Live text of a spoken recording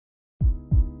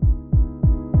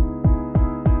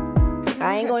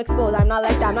I ain't gonna expose. I'm not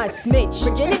like that. I'm not a snitch.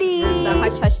 Virginity. It's a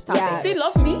hush hush topic. Yeah. They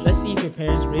love me. Let's see if your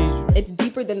parents raised you. Right? It's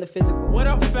deeper than the physical. What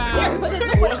up,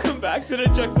 fam? Welcome back to the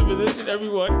Juxtaposition,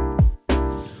 everyone.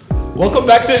 Welcome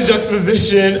back to the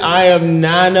Juxtaposition. I am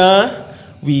Nana.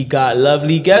 We got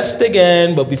lovely guests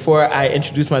again, but before I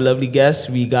introduce my lovely guests,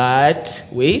 we got,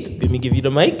 let me give you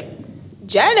the mic.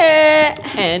 Janet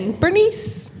and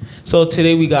Bernice. So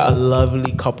today we got a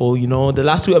lovely couple. You know, the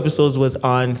last 2 episodes was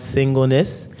on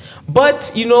singleness,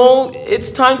 but you know,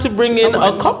 it's time to bring in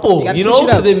a couple, you know,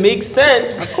 because it makes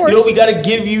sense. Of course. You know, we got to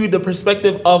give you the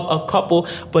perspective of a couple,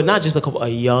 but not just a couple, a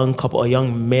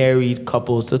young married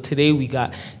couple. So today we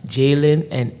got Jaelon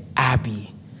and Abby.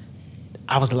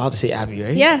 I was allowed to say Abby,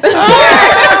 right? Yes. You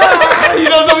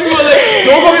know, some people are like,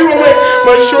 don't call me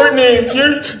my short name.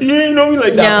 You ain't know me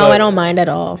like that. No, I don't mind at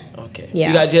all. Okay. Yeah.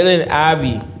 We got Jaelon and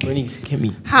Abby. Bernice, hit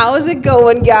me. How's it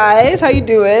going, guys? How you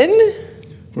doing?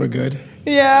 We're good.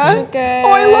 Yeah. Good.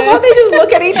 Oh, I love how they just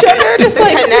look at each other, just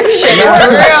like connection.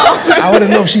 I want to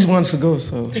know if she wants to go.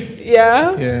 So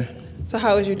Yeah. yeah. So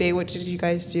how was your day? What did you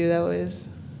guys do? That was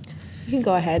You can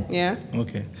go ahead. yeah.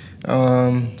 Okay.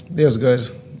 It was good.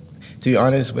 To be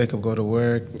honest, wake up, go to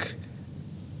work.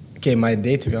 Okay, my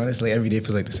day, to be honest, like every day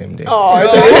feels like the same day. Oh,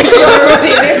 it's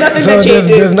routine. There's nothing So that changes.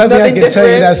 there's nothing I can tell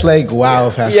you different. that's like wow,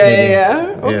 fascinating.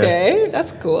 Yeah. Okay,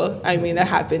 that's cool. I mean, that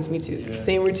happens to me too. Yeah.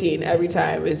 Same routine every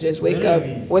time. Is just wake up.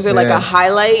 Was there like a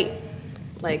highlight?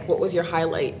 Like, what was your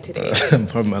highlight today?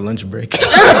 Probably my lunch break.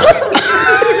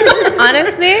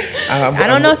 Honestly, I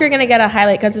don't know if you're gonna get a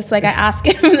highlight because it's like I ask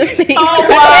him the same question,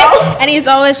 wow. and he's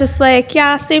always just like,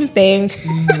 "Yeah, same thing,"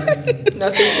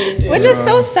 Nothing changes. which is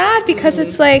so sad because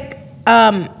it's like,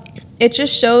 it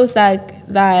just shows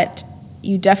that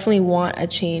you definitely want a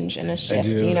change and a shift,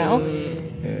 do. you know,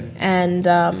 Yeah.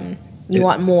 and you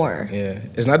want more. Yeah.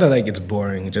 It's not that like it's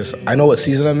boring. It's just I know what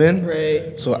season I'm in.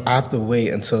 Right. So I have to wait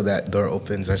until that door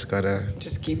opens. I just gotta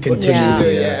Just keep continue.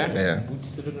 looking. Yeah.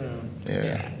 Boots to the ground.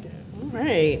 Yeah. All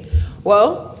right.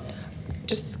 Well,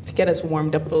 just to get us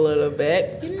warmed up a little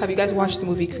bit, have you guys watched the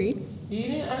movie Creed? You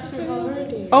didn't ask her how her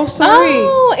day. Oh, sorry.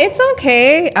 Oh, it's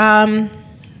okay.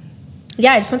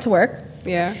 Yeah, I just went to work.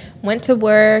 Yeah. Went to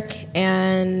work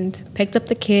and picked up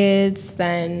the kids,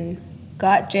 then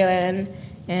got Jaelon,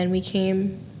 and we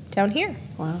came down here.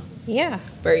 Wow. Yeah.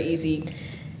 Very easy.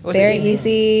 Was Very it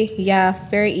easy. Yeah,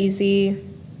 very easy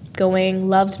going.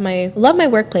 Love my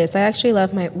workplace. I actually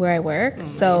love where I work.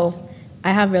 So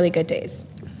I have really good days.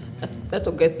 That's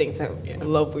a good thing to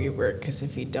love where you work, because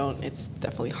if you don't, it's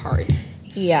definitely hard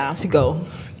Yeah. to go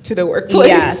to the workplace.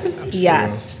 Yes.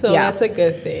 Yes. So yeah. that's a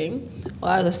good thing.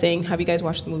 Well, I was saying, have you guys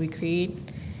watched the movie Creed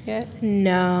yet?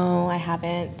 No, I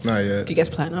haven't. Not yet. Do you guys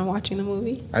plan on watching the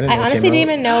movie? I didn't I know it honestly came didn't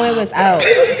out. even know it was out,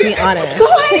 to be honest.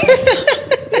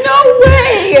 No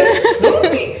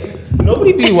way!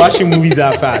 Nobody be watching movies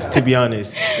that fast, to be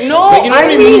honest. No, Like, you know how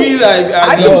many movies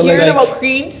I've know, been hearing like, about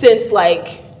Creed since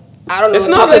I don't know. it's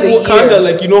not top like of the Wakanda, year.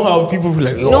 like, you know how people be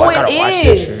like, yo, No, I gotta it watch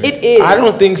is. this. It is. I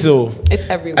don't think so. It's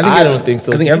everywhere. I don't think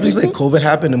so. I think ever since like COVID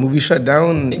happened, the movie shut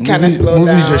down. It kind of slowed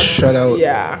movies down. just shut out.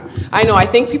 Yeah, I know. I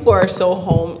think people are so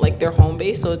home, like they're home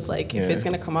based. So it's like if Yeah. it's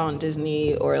gonna come out on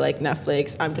Disney or like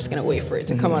Netflix, I'm just gonna wait for it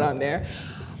to come out on there.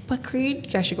 But Creed,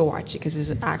 you guys should go watch it because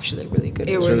it's actually really good.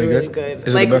 It It's was really good.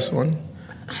 Is it the best one?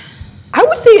 I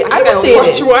would say it is.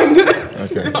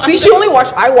 Okay. See,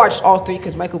 I watched all 3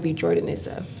 because Michael B. Jordan is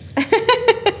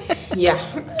yeah.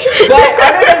 But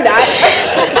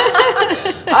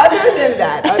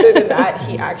other than that,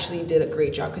 he actually did a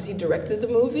great job because he directed the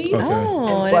movie. Okay. Oh, I didn't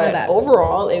know But that.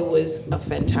 overall, it was a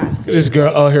fantastic. This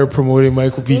girl out here promoting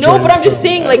Michael B. No, Jordan's but I'm just film.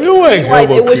 saying, like, You know what I hear wise,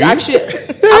 it about was Creed? actually.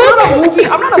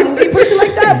 I'm not a movie person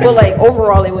like that, but like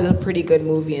overall, it was a pretty good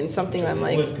movie and something I'm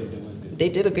like. They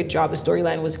did a good job. The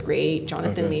storyline was great.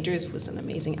 Jonathan Majors was an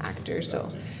amazing actor. So,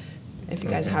 if you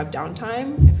guys have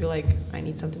downtime, if you're like, I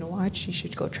need something to watch, you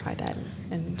should go try that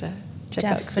and check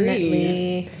out Creed.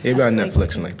 Definitely. It'll be on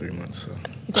Netflix in like 3 months. So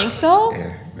You think so?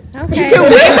 yeah. Okay. You can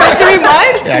wait for 3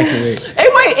 months. Yeah, I can wait.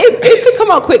 It could come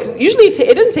out quick. Usually,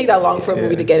 it doesn't take that long for a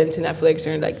movie to get into Netflix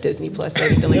or like Disney Plus or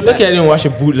anything like You're lucky that. I didn't watch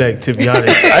a bootleg, to be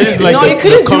honest. I just like No, the, you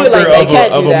couldn't the do it like comfort that. You of,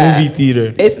 can't a, do of that. a movie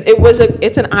theater.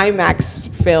 It's an IMAX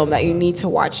film that you need to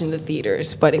watch in the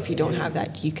theaters. But if you don't have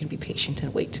that, you can be patient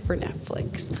and wait for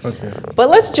Netflix. Okay. But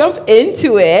let's jump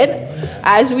into it.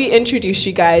 As we introduced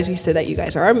you guys, we said that you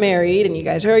guys are married and you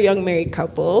guys are a young married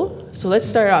couple. So let's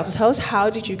start off. Tell us, how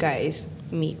did you guys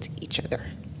meet each other?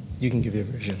 You can give your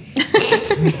version.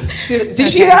 Did you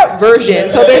see that version?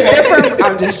 So there's different.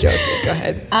 I'm just joking. Go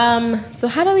ahead. So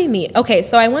how do we meet? Okay,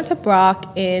 so I went to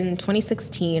Brock in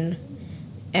 2016,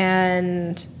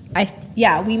 and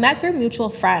we met through mutual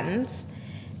friends,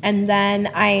 And then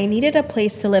I needed a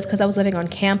place to live because I was living on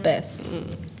campus.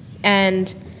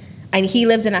 And he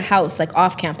lived in a house, like,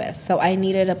 off campus. So I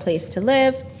needed a place to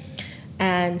live.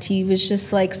 And he was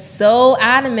just, like, so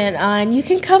adamant on, you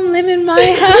can come live in my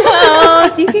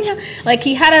house. You can come. Like,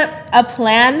 he had a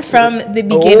plan from the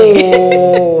beginning.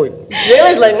 Oh,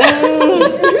 Jalen's like,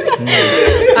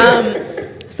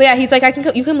 So yeah, he's like,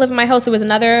 you can live in my house. There was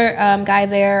another guy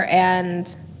there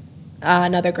and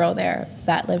another girl there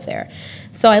that lived there.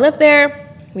 So I lived there.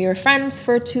 We were friends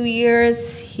for 2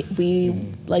 years. We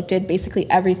like did basically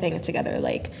everything together.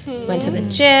 Like went to the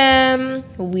gym.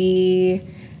 We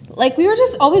were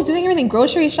just always doing everything.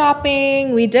 Grocery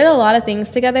shopping. We did a lot of things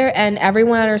together. And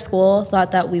everyone at our school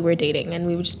thought that we were dating. And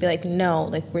we would just be like, no,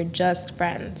 like we're just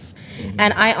friends.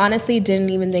 And I honestly didn't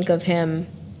even think of him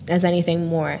as anything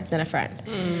more than a friend.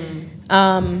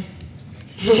 Then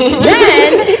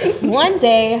one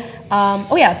day,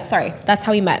 that's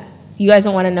how we met. You guys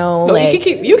don't want to know. No, like, you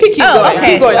can keep going.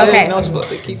 Okay, Keep going. okay. There's no supposed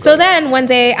to keep So going. then one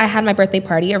day I had my birthday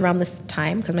party around this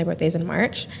time because my birthday's in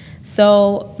March.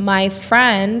 So my best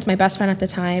friend at the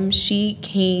time, she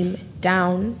came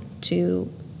down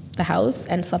to the house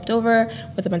and slept over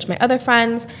with a bunch of my other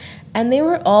friends. And they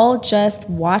were all just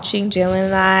watching Jaelon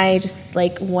and I, just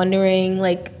like wondering,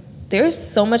 like, there's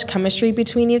so much chemistry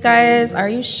between you guys. Are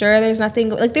you sure there's nothing?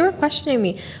 Like, they were questioning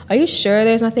me. Are you sure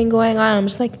there's nothing going on? And I'm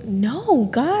just like, no,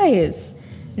 guys.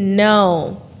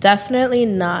 No, definitely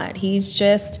not. He's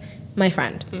just my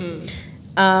friend.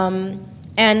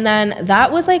 And then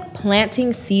that was like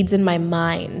planting seeds in my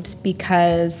mind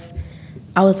because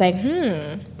I was like,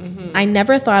 I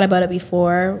never thought about it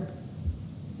before.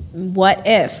 What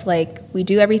if, like, we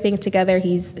do everything together?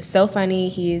 He's so funny.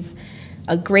 He's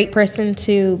a great person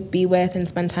to be with and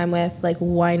spend time with. Like,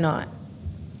 why not?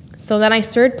 So then I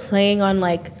started playing on,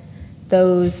 like,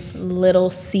 those little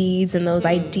seeds and those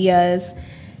ideas.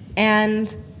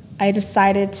 And I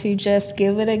decided to just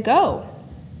give it a go.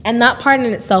 And that part in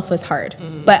itself was hard.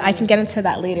 But I can get into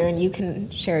that later, and you can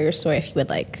share your story if you would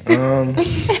like.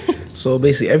 So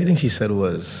basically, everything she said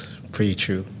was pretty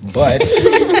true. But,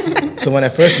 so when I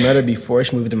first met her before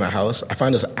she moved to my house, I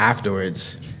found this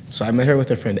afterwards. So I met her with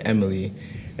her friend Emily.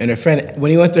 And her friend,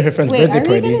 when he went to her friend's birthday party.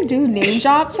 Wait, are we going to do name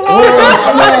drops? Okay.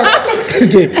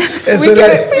 And so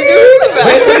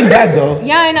but it's not bad though.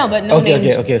 Yeah, I know, but no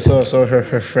name. Okay. So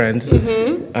her friend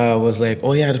was like,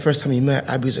 oh yeah, the first time we met,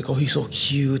 Abby was like, oh, he's so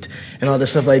cute and all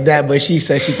this stuff like that. But she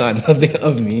said she thought nothing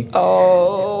of me.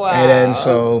 Oh, wow. And then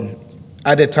so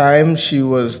at the time, she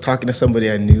was talking to somebody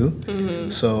I knew.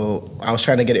 So I was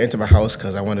trying to get her into my house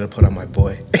because I wanted to put on my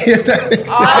boy. If that makes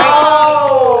sense.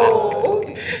 Oh.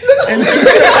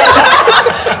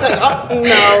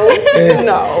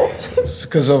 No.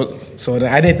 Because so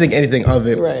I didn't think anything of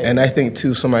it. Right. And I think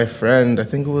too, so my friend, I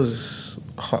think it was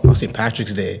St.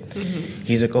 Patrick's Day.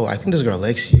 He's like, oh, I think this girl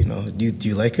likes you, you know. Do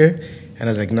you like her? And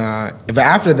I was like, nah. But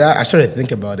after that, I started to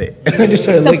think about it. And I just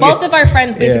started So both of our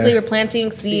friends basically were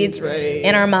planting seeds right.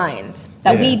 in our minds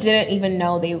that we didn't even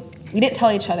know we didn't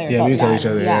tell each other about that. We didn't tell each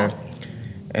other, yeah.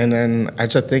 And then I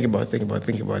just think about it.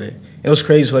 It was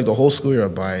crazy. So like the whole school year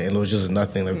went by, and it was just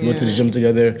nothing. Like we went to the gym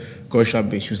together, grocery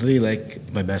shopping. She was literally like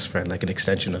my best friend, like an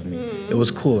extension of me. It was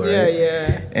cool, right?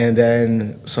 Yeah. And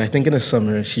then, so I think in the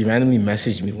summer, she randomly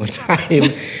messaged me one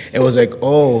time and was like,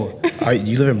 "Oh,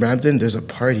 you live in Brampton? There's a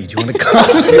party. Do you want to come?"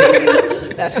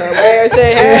 That's her way of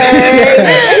saying,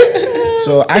 hey.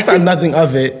 So I thought nothing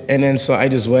of it, and then so I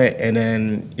just went, and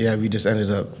then we just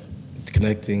ended up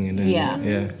connecting, and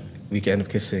then we ended up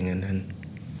kissing, and then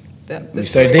we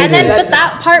started dating. And then, but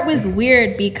that part was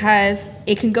weird because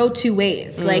it can go two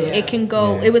ways. Like it can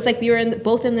go. It was like we were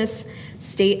both in this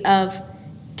state of,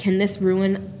 can this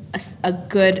ruin a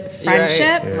good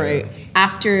friendship Right.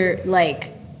 after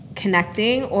like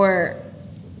connecting, or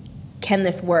can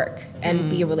this work and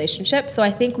be a relationship? So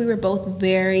I think we were both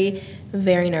very,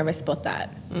 very nervous about that.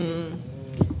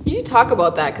 You talk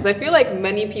about that because I feel like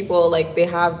many people, like, they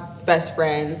have best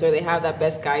friends or they have that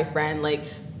best guy friend. Like,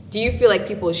 do you feel like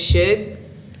people should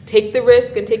take the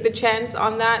risk and take the chance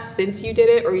on that since you did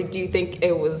it, or do you think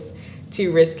it was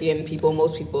too risky and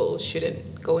most people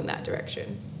shouldn't go in that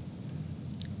direction?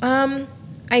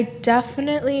 I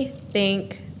definitely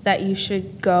think that you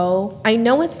should go. I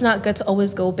know it's not good to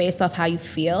always go based off how you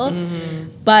feel,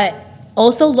 but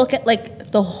also look at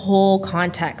like the whole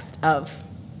context of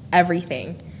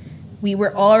everything. We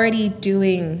were already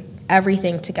doing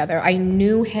everything together. I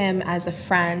knew him as a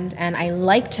friend and I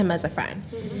liked him as a friend.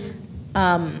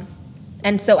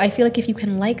 And so I feel like if you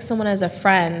can like someone as a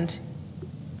friend,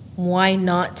 why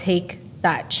not take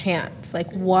that chance?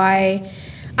 Like, why?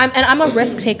 I'm a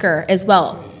risk taker as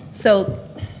well. So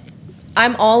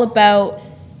I'm all about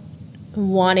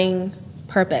wanting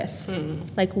purpose,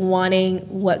 like wanting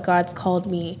what God's called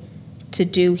me to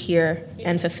do here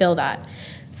and fulfill that.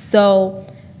 So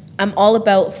I'm all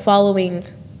about following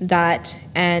that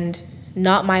and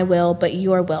not my will, but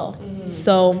your will.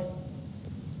 So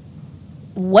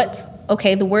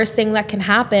the worst thing that can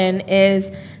happen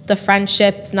is the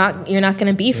friendship's you're not going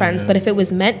to be friends, but if it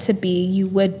was meant to be, you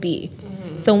would be.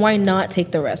 So why not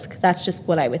take the risk? That's just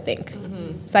what I would think.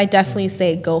 So I definitely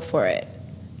say go for it.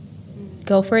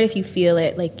 Go for it if you feel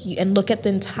it, and look at the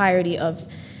entirety of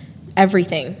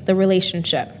everything, the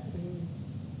relationship.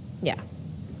 Yeah.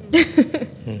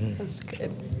 That's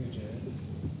good.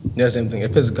 Yeah, same thing.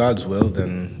 If it's God's will,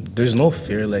 then there's no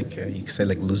fear, like you said,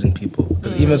 like losing people.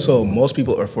 Because even so, most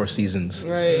people are for seasons.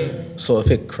 Right. So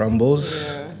if it crumbles,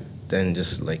 then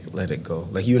just like let it go.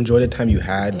 Like you enjoy the time you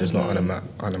had. There's no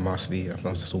animosity. I don't know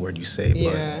if that's the word you say.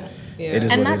 But it is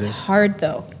And what that's it is. hard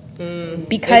though.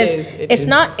 Because It is.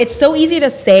 it's so easy to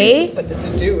say, But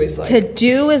to do is like... to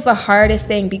do is the hardest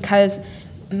thing, because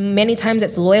many times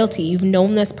it's loyalty. You've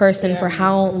known this person for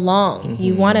how long?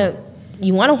 You want to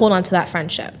hold on to that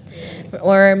friendship.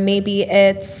 Or maybe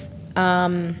it's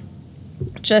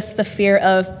just the fear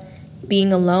of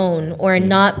being alone, or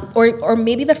not, or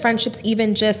maybe the friendship's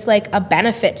even just like a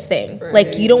benefits thing.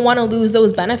 Like you don't want to lose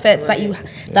those benefits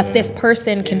that this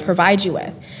person can provide you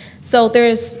with. So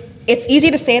it's easy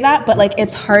to say that, but like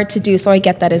it's hard to do. So I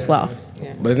get that as well.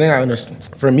 But the thing I understand,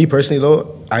 for me personally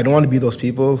though, I don't want to be those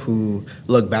people who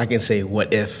look back and say,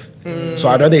 what if? So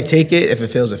I'd rather take it. If it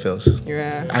fails, it fails.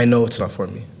 Yeah. I know it's not for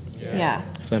me. Yeah.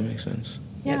 If that makes sense.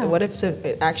 Yeah, the what ifs,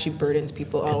 it actually burdens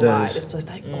people a It lot. does. It's just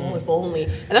like, oh, if only.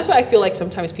 And that's why I feel like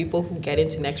sometimes people who get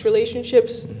into next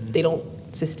relationships, they don't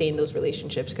sustain those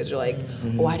relationships because they're like,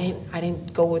 oh, I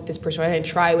didn't go with this person, or I didn't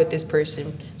try with this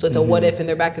person. So it's a what if in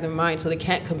their back of their mind, so they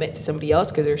can't commit to somebody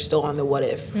else because they're still on the what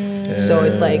if. So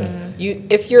it's like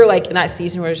if you're like in that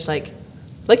season where it's like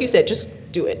you said,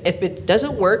 just do it. If it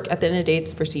doesn't work, at the end of the day,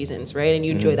 it's for seasons, right? And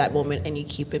you enjoy that moment and you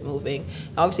keep it moving.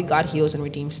 Obviously, God heals and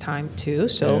redeems time too.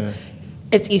 So.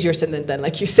 It's easier said than done,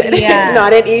 like you said. Yeah. It's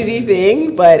not an easy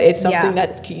thing, but it's something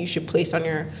that you should place on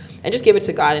and just give it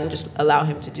to God and just allow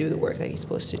Him to do the work that He's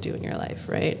supposed to do in your life,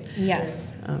 right?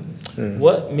 Yes.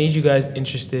 What made you guys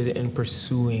interested in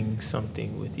pursuing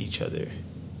something with each other?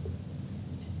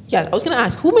 Yeah, I was gonna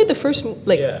ask, who made the first?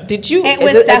 Did you? It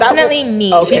was definitely me,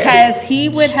 because he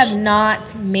would have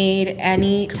not made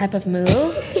any type of move.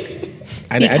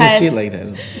 I didn't see it like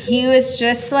that. He was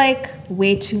just like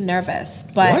way too nervous.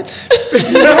 But What?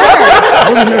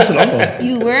 I wasn't nervous at all.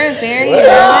 you were very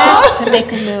nervous to make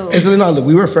a move. It's really not.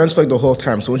 We were friends for like the whole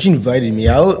time. So when she invited me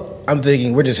out, I'm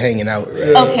thinking we're just hanging out.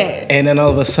 Okay. And then all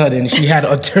of a sudden, she had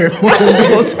a turn the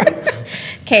whole time.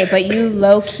 Okay, but you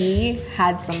low key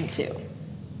had some too.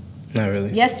 Not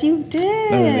really. Yes, you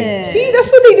did. Not really. See,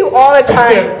 that's what they do all the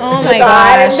time. Oh my I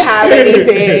gosh. didn't have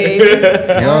anything.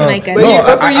 Oh my But, goodness.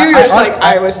 but for you, you're just like,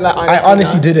 I was not. I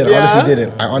honestly didn't. Yeah?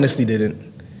 I honestly didn't.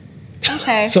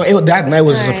 Okay. So that night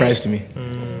was a All right. surprise to me.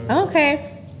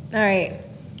 Okay. All right.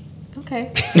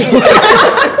 Okay.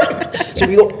 So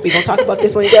we gonna talk about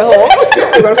this when you get home.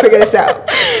 We're gonna figure this out.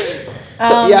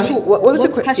 So what was the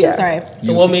question? Yeah. Sorry.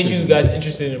 So what made you guys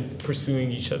interested in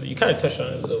pursuing each other? You kind of touched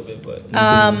on it a little bit, but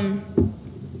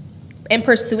In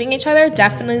pursuing each other,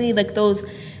 definitely like those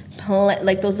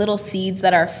little seeds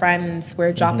that our friends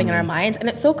were dropping in our minds. And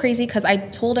it's so crazy because I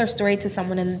told our story to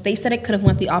someone and they said it could have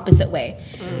went the opposite way.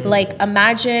 Like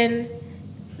imagine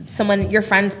your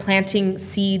friends planting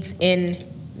seeds in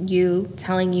you,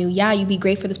 telling you, yeah, you'd be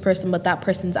great for this person, but that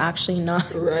person's actually not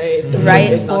right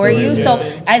for you. So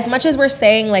as much as we're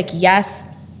saying like, yes,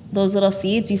 those little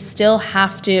seeds, you still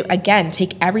have to, again,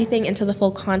 take everything into the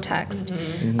full context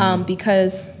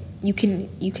because you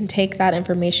can take that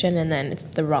information and then it's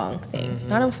the wrong thing.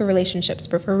 Not only for relationships,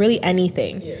 but for really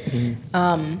anything.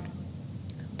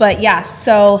 But yeah,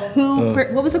 so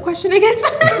what was the question again?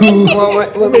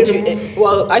 what made you?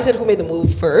 Well, I said who made the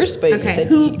move first, but you said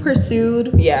who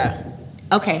pursued? Yeah.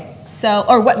 Okay, so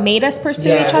or what made us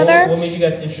pursue each other? What made you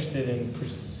guys interested in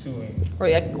pursuing? Or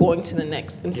going to the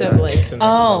next instead of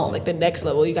like the next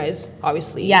level. You guys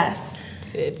obviously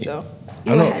did so.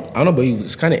 I don't know, but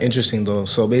it's kind of interesting though.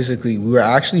 So basically, we were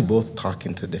actually both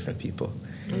talking to different people,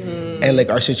 and like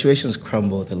our situations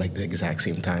crumbled at like the exact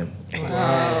same time.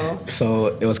 Wow.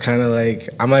 So it was kind of like,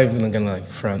 I'm not even gonna like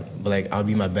front, but like I'll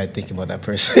be in my bed thinking about that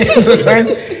person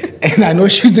sometimes, and I know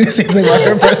she was doing the same thing about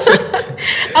her person.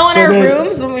 Our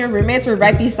rooms when we were roommates were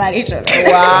right beside each other.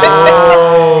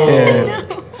 Wow. Yeah.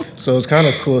 So it was kind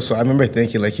of cool. So I remember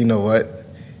thinking like, you know what?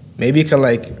 maybe because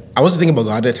like I wasn't thinking about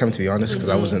God at the time, to be honest, because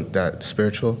I wasn't that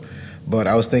spiritual. But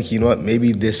I was thinking, you know what,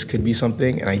 maybe this could be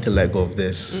something, and I need to let go of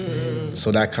this.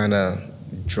 So that kind of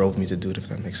drove me to do it, if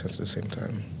that makes sense, at the same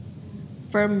time.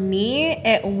 For me,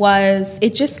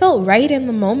 it just felt right in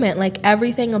the moment. Like,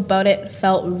 everything about it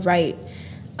felt right.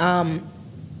 And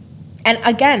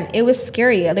again, it was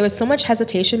scary. There was so much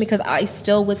hesitation because I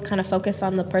still was kind of focused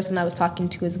on the person I was talking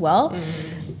to as well.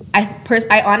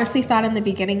 I honestly thought in the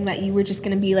beginning that you were just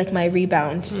going to be like my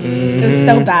rebound. It was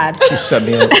so bad. She set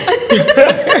me up.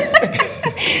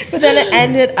 But then it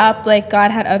ended up like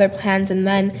God had other plans. And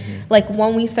then like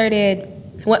when we started,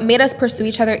 what made us pursue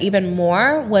each other even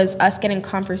more was us getting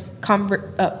confirmations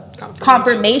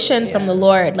from the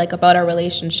Lord, like about our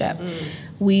relationship.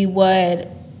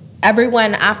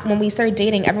 Everyone, after when we started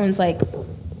dating, everyone's like,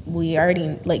 we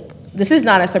already, like, this is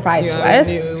not a surprise to us.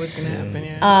 I knew it was going to happen,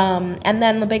 yeah. And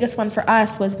then the biggest one for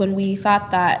us was when we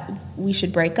thought that we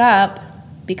should break up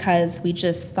because we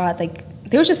just thought, like,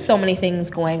 there was just so many things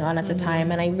going on at the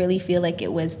time, and I really feel like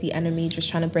it was the enemy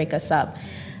just trying to break us up.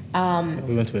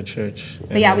 We went to a church.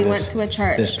 But yeah, we went to a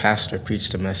church. This pastor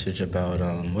preached a message about,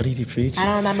 what did he preach? I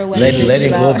don't remember what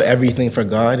letting go of everything for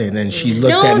God, and then she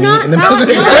looked at me in the middle of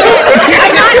the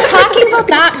I'm not talking about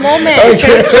that moment.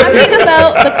 Okay. I'm talking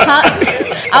about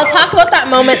I'll talk about that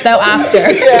moment though after.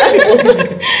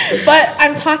 But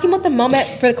I'm talking about the moment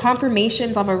for the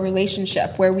confirmations of a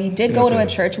relationship where we did go to a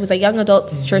church. It was a young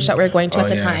adult church that we were going to at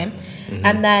the time.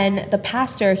 And then the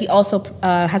pastor, he also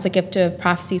has a gift of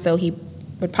prophecy, so he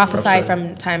would prophesy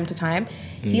from time to time.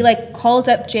 He like called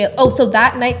up so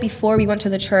that night before we went to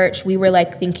the church, we were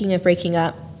like thinking of breaking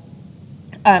up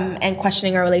and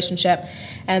questioning our relationship.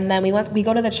 And then we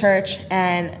go to the church,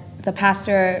 and the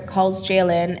pastor calls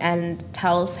Jaelon and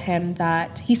tells him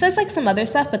that he says like some other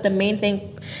stuff, but the main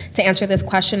thing to answer this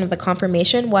question of the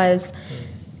confirmation was,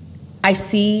 I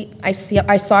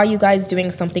saw you guys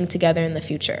doing something together in the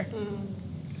future.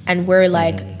 And we're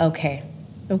like, okay,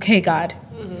 God,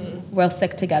 we'll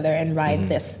stick together and ride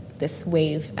this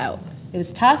wave out. It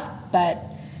was tough, but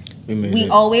we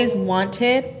always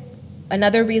wanted,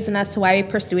 another reason as to why we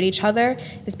pursued each other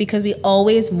is because we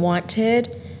always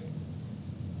wanted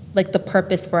like the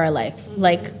purpose for our life.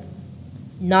 Like,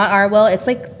 not our will. It's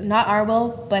like not our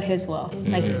will, but his will.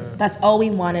 Like, that's all we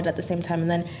wanted at the same time.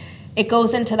 And then it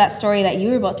goes into that story that you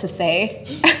were about to say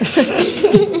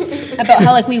about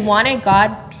how like we wanted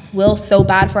God's will so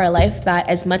bad for our life that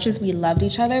as much as we loved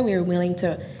each other, we were willing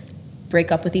to break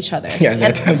up with each other. Yeah, at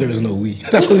that time there was no we.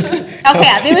 It was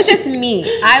just me.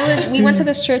 We went to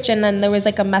this church, and then there was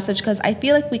like a message, because I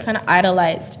feel like we kind of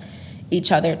idolized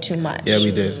each other too much. Yeah,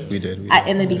 we did.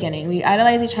 In the beginning, we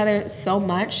idolized each other so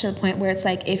much to the point where it's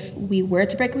like if we were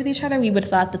to break up with each other, we would have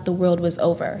thought that the world was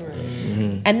over.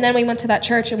 And then we went to that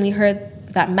church and we heard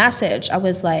that message. I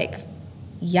was like,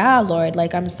 yeah, Lord,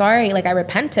 like, I'm sorry. Like, I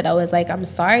repented. I was like, I'm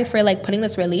sorry for like putting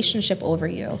this relationship over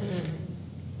you.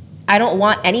 I don't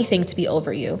want anything to be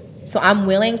over you. So I'm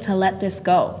willing to let this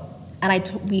go.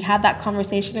 And we had that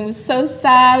conversation. It was so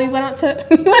sad. We went out to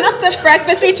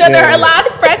breakfast with each other, our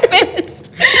last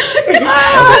breakfast.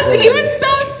 He was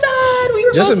so sad. We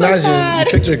were just both imagine, so sad.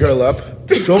 You picked your girl up,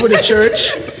 drove her to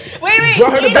church. Wait.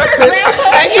 Brought her to breakfast.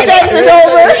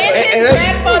 In his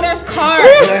grandfather's car.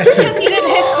 Because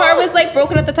his car was like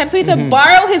broken at the time. So he had to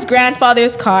borrow his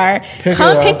grandfather's car,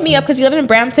 come pick me up because he lived in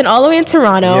Brampton all the way in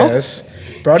Toronto. Yes.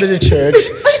 Brought her to church,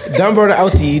 then brought her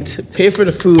out to eat, paid for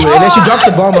the food, and then she dropped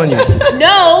the bomb on you.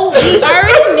 No, we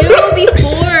already knew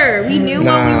before. We knew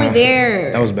while we were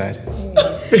there. That was bad.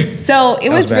 So it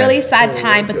was really sad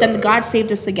time, but then God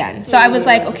saved us again. So I was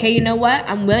like, okay, you know what?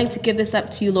 I'm willing to give this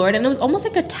up to you, Lord. And it was almost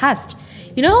like a test.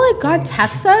 You know, like God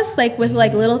tests us, like with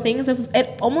like little things.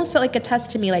 It almost felt like a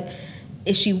test to me. Like,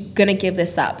 is she gonna give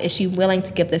this up? Is she willing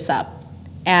to give this up?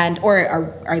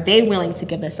 Or are they willing to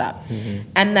give this up?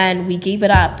 And then we gave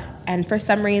it up. And for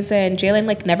some reason, Jaelon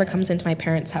like never comes into my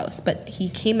parents' house, but he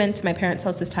came into my parents'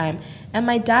 house this time. And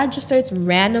my dad just starts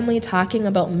randomly talking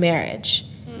about marriage.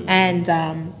 And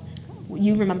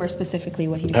you remember specifically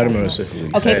what he was talking about? Specifically.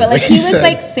 Okay, but like he was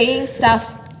like saying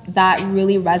stuff that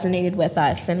really resonated with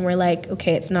us, and we're like,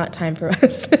 okay, it's not time for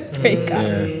us to break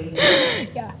up.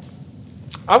 Yeah.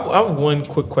 I have one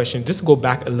quick question, just to go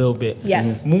back a little bit.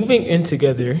 Yes. Moving in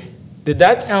together, did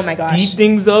that speed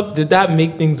things up? Did that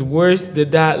make things worse?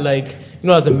 Did that, like, you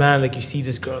know, as a man, like, you see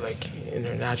this girl, like, in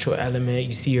her natural element,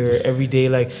 you see her every day,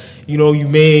 like, you know, you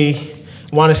may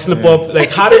want to slip up.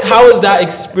 Like, how was that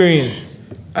experience?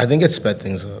 I think it sped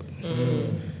things up.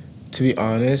 To be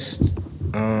honest,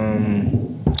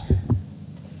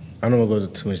 I don't want to go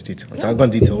into too much detail. Like, I'll go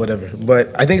into detail, whatever.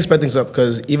 But I think it sped things up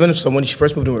because even if someone, she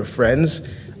first moved in with friends,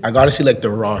 I got to see, like, the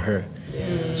raw her.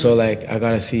 So, like, I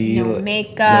got to see... No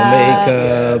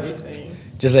makeup.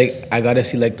 Just, like, I got to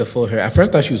see, like, the full her. At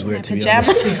first, I thought she was weird, to be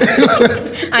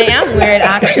honest. I am weird,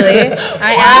 actually.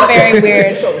 I am very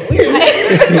weird.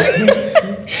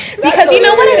 Because you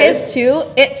know what it is, too?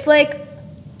 It's, like,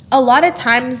 a lot of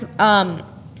times,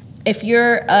 if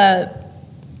you're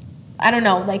I don't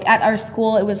know, like at our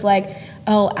school, it was like,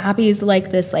 oh, Abby's like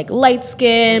this like light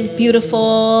skin,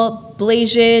 beautiful,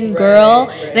 Blasian girl.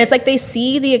 And it's like they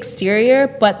see the exterior,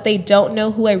 but they don't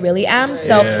know who I really am.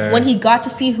 So when he got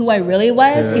to see who I really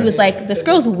was, he was like, this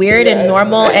girl's weird and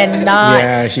normal and not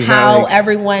how like,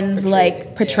 everyone's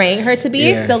like portraying her to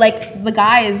be. So like the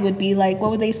guys would be like, what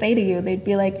would they say to you? They'd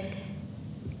be like,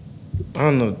 I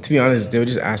don't know. To be honest, they would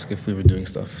just ask if we were doing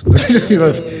stuff. You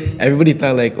know, everybody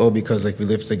thought like, oh, because like we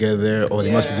lived together, or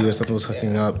they must be doing stuff that was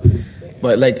hooking up.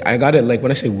 But like, I got it. Like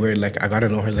when I say weird, like I got to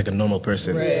know her as like a normal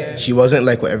person. She wasn't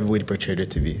like what everybody portrayed her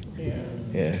to be.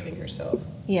 Just being herself.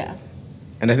 Yeah.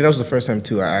 And I think that was the first time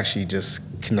too I actually just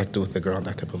connected with a girl on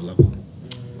that type of level,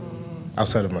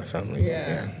 outside of my family.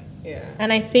 Yeah.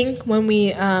 And I think when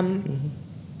we,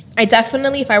 I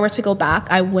definitely, if I were to go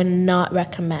back, I would not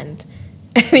recommend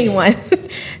anyone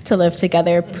to live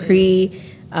together pre-marriage,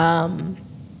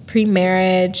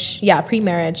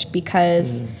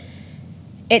 because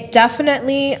it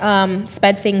definitely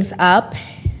sped things up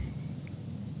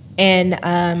in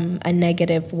a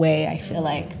negative way, I feel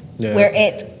like, where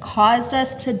it caused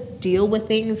us to deal with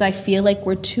things I feel like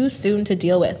we're too soon to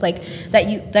deal with, like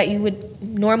that you would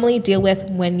normally deal with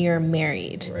when you're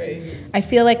married. I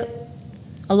feel like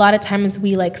a lot of times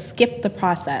we like skip the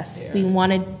process. We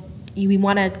want to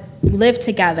live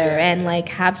together and like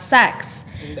have sex,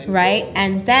 right?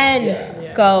 And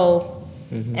then go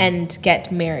and get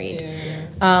married.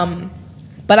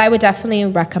 But I would definitely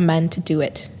recommend to do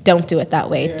it. Don't do it that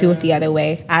way. Do it the other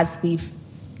way, as we've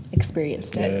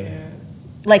experienced it.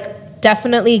 Like,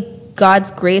 definitely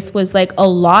God's grace was like a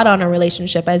lot on our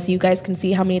relationship. As you guys can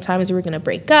see how many times we were going to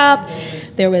break up.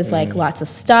 There was like lots of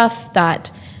stuff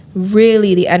that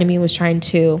really the enemy was trying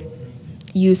to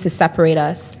use to separate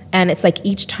us. And it's like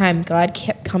each time God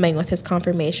kept coming with his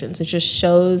confirmations. It just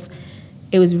shows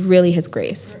it was really his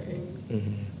grace.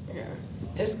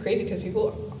 It's crazy because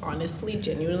people honestly,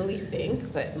 genuinely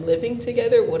think that living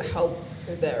together would help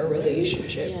their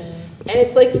relationship. And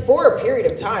it's like for a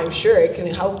period of time, sure, it can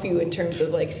help you in terms of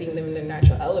like seeing them in their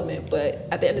natural element. But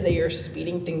at the end of the day, you're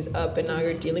speeding things up and now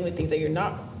you're dealing with things that you're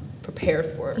not prepared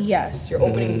for. So you're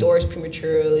opening doors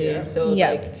prematurely. And so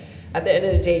like, at the end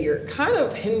of the day, you're kind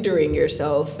of hindering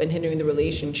yourself and hindering the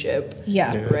relationship,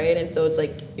 right? And so it's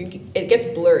like, it gets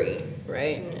blurry,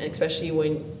 right? And especially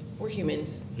when we're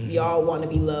humans. We all want to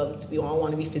be loved. We all want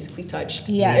to be physically touched.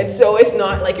 And so it's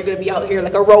not like you're going to be out here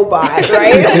like a robot,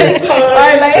 right?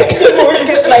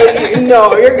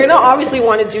 No, you're going to obviously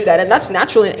want to do that. And that's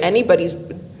natural in anybody's,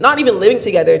 not even living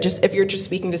together, just if you're just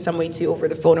speaking to somebody too over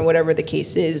the phone or whatever the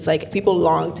case is, like people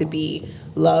long to be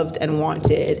loved and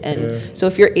wanted. And so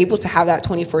if you're able to have that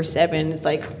 24/7, it's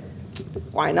like,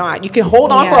 why not? You can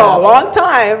hold on for a long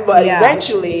time, but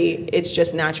eventually it's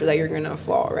just natural that you're going to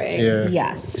fall, right?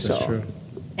 That's true.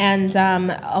 And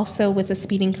also with the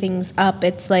speeding things up,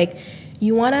 it's like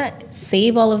you want to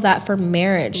save all of that for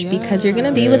marriage because you're going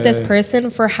to be with this person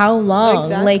for how long?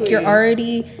 Like you're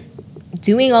already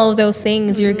doing all of those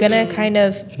things. You're going to kind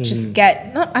of just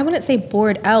get, I wouldn't say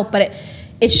bored out, but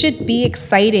it should be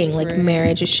exciting, like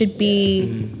marriage. It should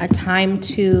be a time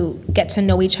to get to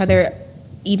know each other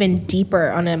even deeper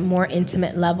on a more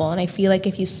intimate level. And I feel like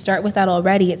if you start with that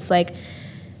already, it's like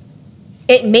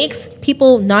it makes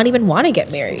people not even want to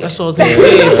get married. That's what I was gonna say.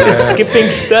 It's skipping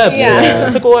steps.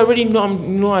 It's like, oh, I already know.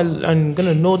 I'm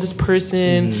gonna know this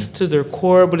person to their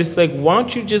core. But it's like, why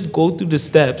don't you just go through the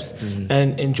steps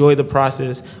and enjoy the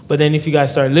process? But then if you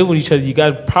guys start living with each other, you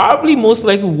guys probably most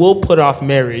likely will put off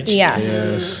marriage.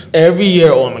 Every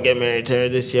year, oh, I'm gonna get married to her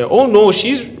this year. Oh no,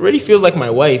 she's really feels like my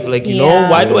wife. Like you know,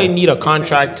 why do I need a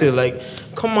contract to like?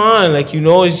 Come on, like, you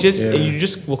know, it's just, you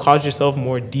just will cause yourself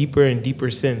more deeper and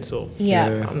deeper sin. So,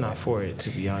 I'm not for it, to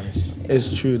be honest.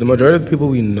 It's true. The majority of the people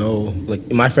we know, like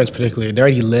my friends particularly, they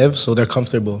already live, so they're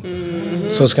comfortable.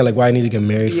 So it's kind of like, why I need to get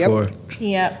married for?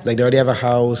 Like, they already have a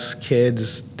house,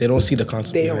 kids. They don't see the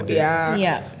concept behind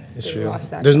it. It's true.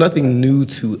 There's nothing new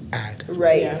to add.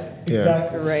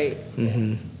 Exactly. Right.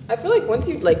 I feel like once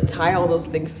you, like, tie all those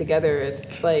things together, it's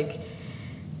just like,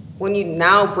 when you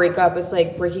now break up, it's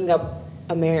like breaking up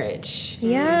a marriage.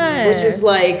 Yes. Which is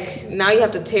like, now you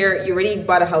have to you already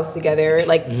bought a house together.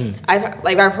 Like,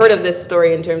 I've heard of this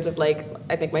story in terms of like,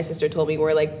 I think my sister told me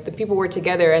where like the people were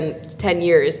together and 10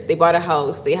 years, they bought a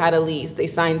house, they had a lease, they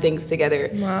signed things together.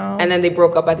 Wow. And then they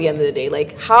broke up at the end of the day.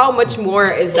 Like, how much more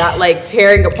is that like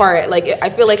tearing apart? Like, I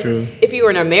feel like if you were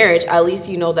in a marriage, at least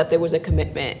you know that there was a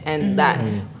commitment and that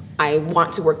I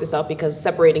want to work this out, because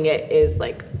separating it is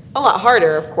like a lot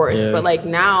harder, of course. But like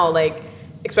now, like,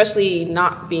 especially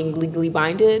not being legally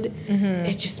binded,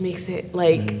 it just makes it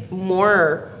like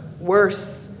more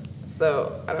worse.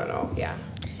 So I don't know. Yeah.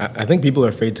 I think people are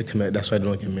afraid to commit. That's why they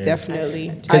don't get married.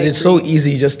 Definitely. Because it's so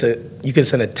easy just to, you can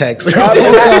send a text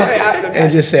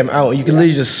and just say I'm out. You can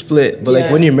literally just split. But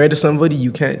like when you're married to somebody,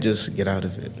 you can't just get out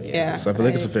of it. Yeah. So I feel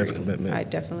like it's a fair commitment. I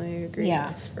definitely agree.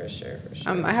 Yeah. For sure.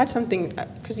 I had something,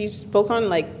 because you spoke on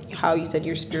like how you said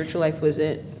your spiritual life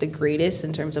wasn't the greatest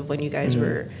in terms of when you guys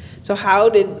were. So how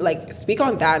did, like, speak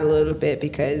on that a little bit,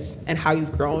 because, and how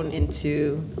you've grown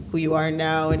into who you are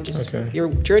now, and just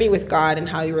your journey with God, and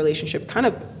how your relationship kind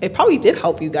of, it probably did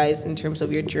help you guys in terms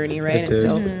of your journey, right? And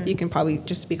so you can probably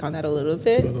just speak on that a little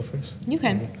bit. I'll go first. You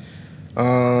can.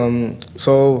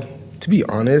 So to be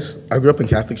honest, I grew up in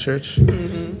Catholic church.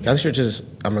 Catholic church is,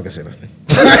 I'm not gonna say nothing.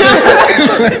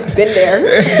 Been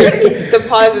there. The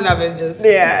pausing of it is just,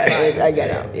 I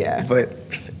get it, But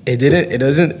it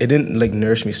didn't like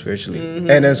nourish me spiritually.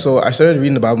 And then so I started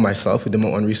reading the Bible myself, did my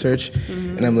own research,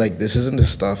 and I'm like, this isn't the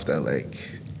stuff that like,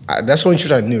 that's the only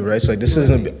church I knew, right? So like, this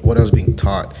isn't what I was being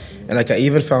taught. And like, I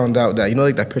even found out that, you know,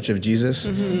 like that picture of Jesus,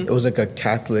 it was like a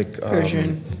Catholic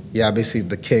version. Yeah, basically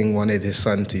the king wanted his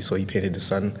son to, so he painted the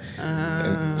son.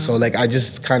 And so like, I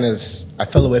just kind of, I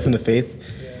fell away from the faith,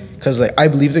 because like, I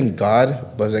believed in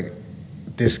God, but I was like,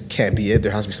 this can't be it.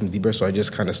 There has to be something deeper. So I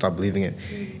just kind of stopped believing it.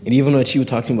 And even when she was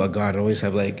talking about God, I always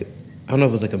have like, I don't know if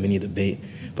it was like a mini debate,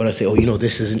 but I say, oh, you know,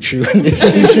 this isn't true, and this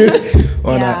isn't true,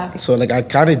 or not. So like, I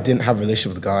kind of didn't have a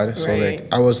relationship with God. So like,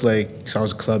 I was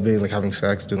clubbing, like having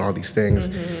sex, doing all these things,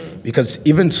 because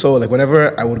even so, like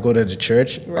whenever I would go to the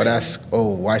church, I'd ask,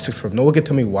 oh, why sex before? No one could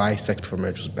tell me why sex before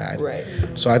marriage was bad.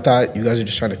 So I thought you guys are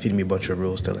just trying to feed me a bunch of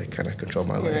rules to like kind of control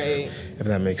my life, if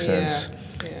that makes sense.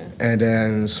 And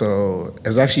then so it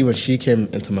was actually when she came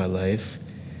into my life,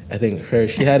 I think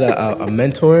she had a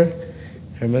mentor.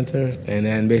 Her mentor, and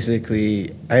then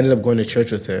basically I ended up going to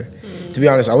church with her. To be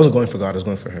honest, I wasn't going for God, I was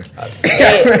going for her.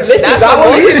 Listen, God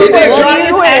will use people to draw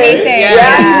you in.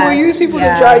 He will use people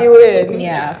to draw you in.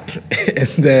 And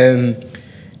then,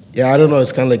 I don't know,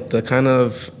 it's kind of like the kind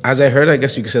of, as I heard, I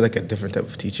guess you could say like a different type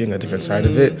of teaching, a different side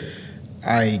of it.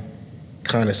 I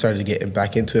kind of started getting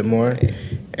back into it more.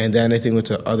 And then I think went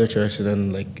to other churches, and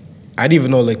then like, I didn't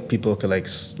even know like people could like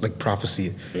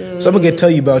prophecy. Someone could tell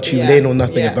you about you, they know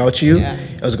nothing about you.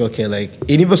 I was like, okay, like,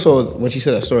 and even so, when she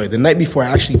said that story, the night before I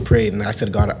actually prayed and I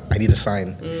said, God, I need a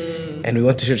sign. And we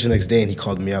went to church the next day, and he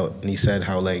called me out, and he said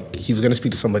how like he was gonna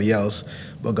speak to somebody else,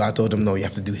 but God told him, no, you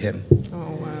have to do him.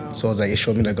 Oh wow! So I was like, it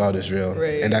showed me that God is real,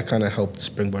 and that kind of helped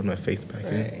springboard my faith back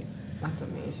in. That's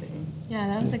amazing. Yeah,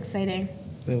 that was exciting.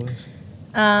 It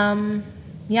was.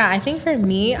 Yeah, I think for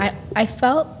me, I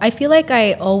feel like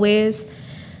I always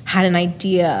had an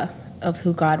idea of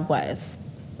who God was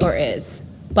or is,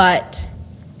 but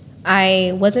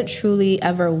I wasn't truly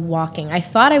ever walking. I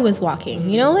thought I was walking,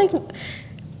 you know, like,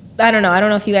 I don't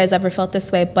know if you guys ever felt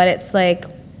this way, but it's like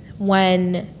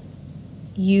when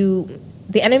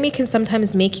the enemy can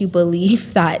sometimes make you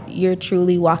believe that you're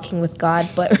truly walking with God,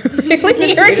 but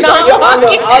really you're not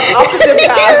walking. Opposite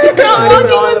path. You're not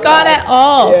walking with God at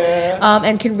all,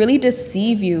 and can really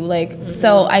deceive you. Like,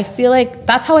 so I feel like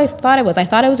that's how I thought I was. I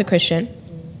thought I was a Christian.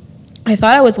 I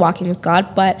thought I was walking with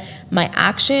God, but my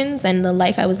actions and the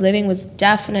life I was living was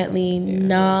definitely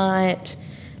not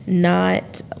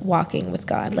walking with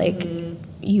God. Like,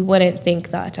 you wouldn't think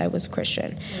that I was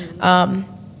Christian.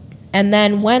 And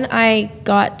then when I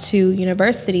got to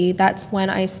university, that's when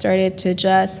I started to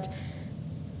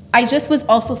I just was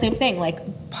also same thing, like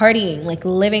partying, like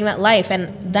living that life.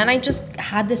 And then I just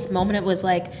had this moment. It was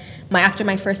like after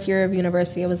my first year of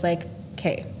university, I was like,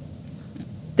 okay,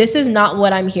 this is not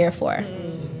what I'm here for.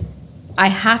 I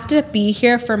have to be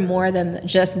here for more than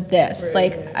just this.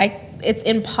 Like, it's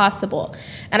impossible.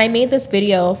 And I made this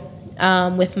video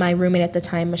with my roommate at the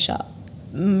time, Michelle.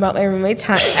 My roommate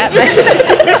with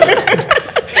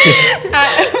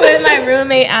my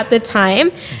roommate at the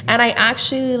time, and I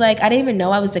actually I didn't even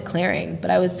know I was declaring, but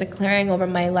I was declaring over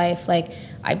my life. Like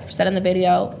I said in the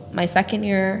video, my second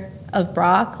year of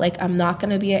Brock, like I'm not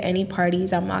gonna be at any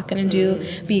parties. I'm not gonna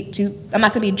I'm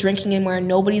not gonna be drinking anywhere.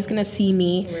 Nobody's gonna see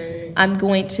me. I'm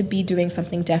going to be doing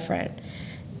something different.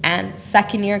 And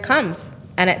second year comes,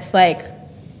 and it's like,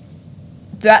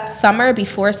 that summer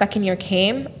before second year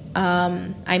came,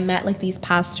 I met like these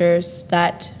pastors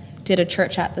that did a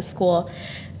church at the school,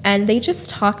 and they just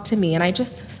talked to me, and I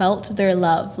just felt their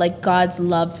love, like God's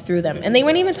love through them. And they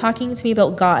weren't even talking to me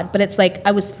about God, but it's like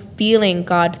I was feeling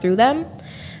God through them,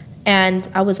 and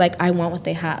I was like, I want what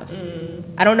they have.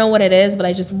 I don't know what it is, but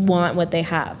I just want what they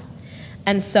have.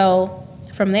 And so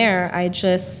from there, I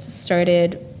just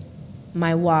started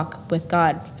my walk with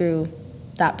God through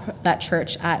that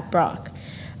church at Brock.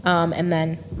 And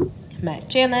then met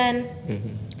Jaelon,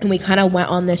 and we kind of went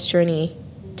on this journey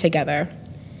together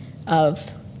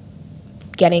of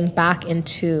getting back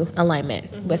into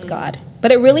alignment with God.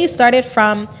 But it really started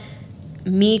from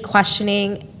me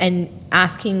questioning and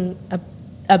asking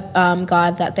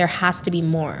God that there has to be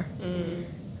more.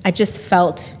 I just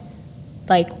felt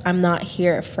like I'm not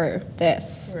here for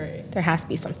this. Right. There has to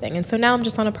be something. And so now I'm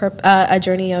just on a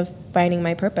journey of finding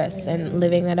my purpose and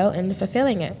living that out and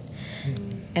fulfilling it.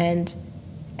 And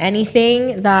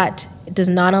anything that does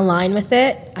not align with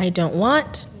it, I don't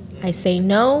want. I say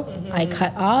no, I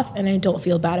cut off, and I don't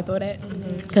feel bad about it.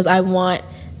 Because I want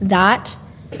that.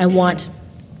 I want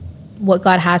what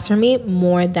God has for me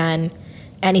more than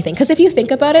anything. Because if you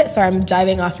think about it, sorry, I'm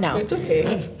diving off now. It's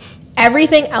okay.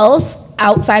 Everything else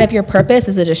outside of your purpose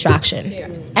is a distraction. Yeah.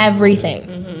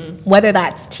 Everything. Whether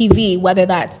that's TV, whether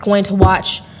that's going to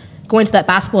that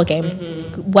basketball game,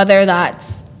 whether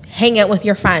that's hang out with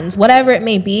your friends, whatever it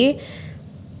may be,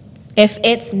 if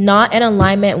it's not in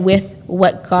alignment with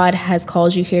what God has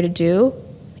called you here to do,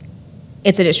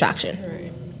 it's a distraction.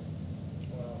 Right.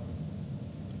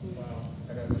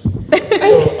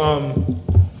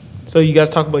 So you guys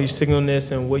talk about your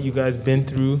singleness and what you guys been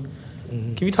through.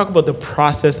 Can we talk about the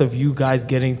process of you guys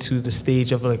getting to the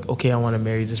stage of like, okay, I want to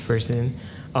marry this person?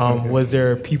 Was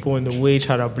there people in the way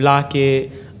trying to block it?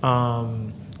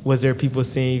 Was there people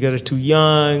saying you guys are too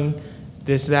young?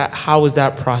 This, that. How was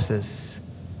that process?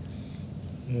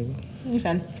 You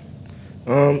can.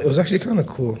 It was actually kind of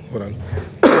cool. Hold on.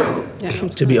 Yeah,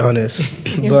 To be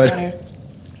honest, You're but better.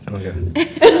 okay.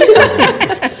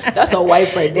 that's a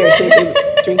wife right there. So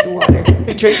drink the water.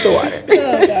 Drink the water.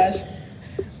 Oh, gosh.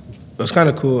 It was kind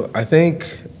of cool. I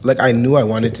think, like, I knew I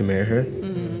wanted to marry her,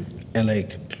 and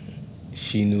like,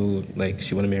 she knew, like,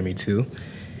 she wanted to marry me too,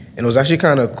 and it was actually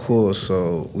kind of cool.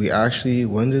 So we actually,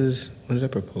 when did I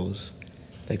propose?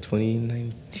 Like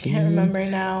 2019. Can't remember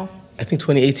now. I think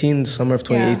 2018, summer of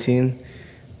 2018,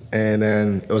 and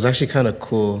then it was actually kind of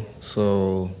cool.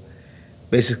 So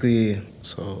basically,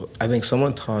 I think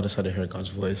someone taught us how to hear God's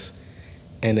voice,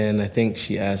 and then I think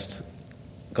she asked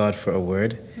God for a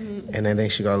word, and I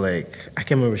think she got like, I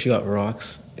can't remember, she got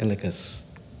rocks and like a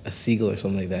seagull or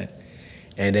something like that.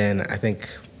 And then I think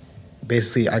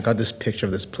basically I got this picture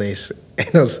of this place, and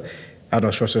it was, I don't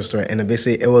know, short story. And then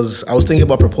basically I was thinking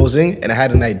about proposing, and I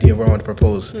had an idea of where I wanted to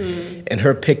propose. And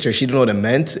her picture, she didn't know what it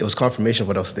meant. It was confirmation of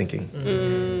what I was thinking,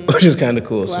 which is kind of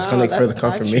cool. So it's kind of like further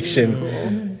confirmation. Cool.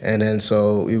 And then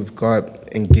so we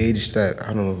got engaged at,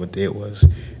 I don't know what day it was.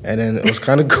 And then it was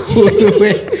kind of cool the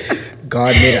way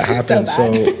God made it happen.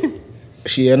 So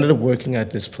she ended up working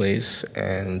at this place,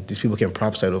 and these people came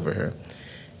prophesied over her.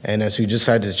 And then so we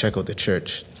decided to check out the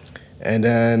church. And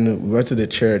then we went to the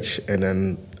church, and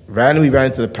then randomly ran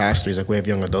into the pastor. He's like, we have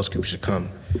young adults group, you should come.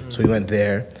 So we went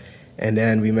there, and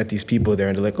then we met these people there,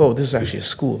 and they're like, oh, this is actually a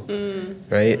school,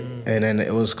 right? And then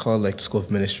it was called like the School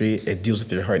of Ministry. It deals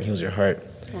with your heart and heals your heart.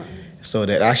 Wow. So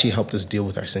that actually helped us deal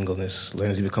with our singleness,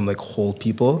 learning to become like whole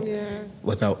people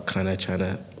without kind of trying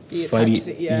to fight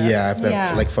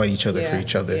each other for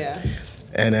each other. Yeah.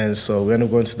 And then so we ended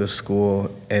up going to the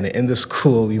school, and in the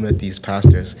school we met these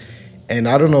pastors. And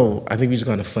I don't know, I think we just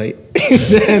got in a fight.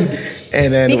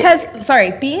 and then Because,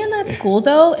 sorry, being in that school,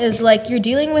 though, is like you're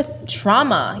dealing with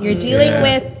trauma. You're dealing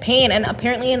with pain. And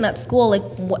apparently in that school, like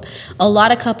a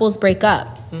lot of couples break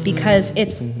up because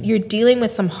it's you're dealing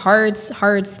with some hard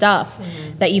stuff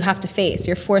that you have to face.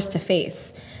 You're forced to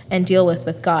face and deal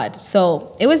with God.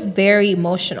 So it was very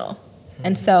emotional.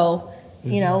 And so,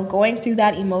 you know, going through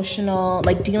that emotional,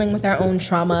 like dealing with our own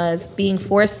traumas, being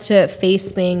forced to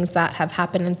face things that have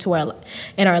happened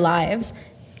in our lives,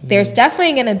 there's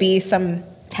definitely going to be some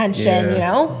tension, you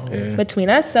know, between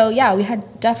us. So yeah, we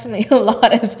had definitely a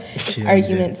lot of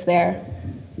arguments there.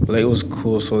 But like, it was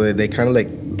cool. So they kind of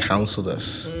like counseled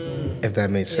us, if that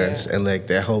made sense, and like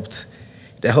they helped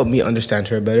me understand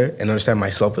her better and understand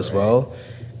myself as well,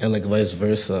 and like vice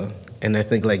versa. And I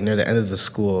think like near the end of the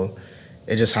school,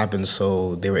 it just happened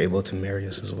so they were able to marry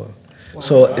us as well. Wow.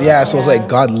 So yeah, so it's like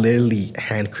God literally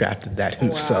handcrafted that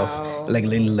himself, like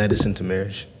literally led us into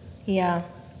marriage. Yeah.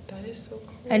 That is so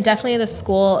cool. And definitely the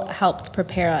school helped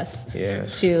prepare us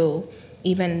to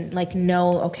even like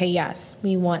know, okay, yes,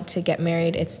 we want to get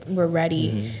married. We're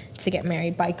ready to get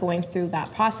married by going through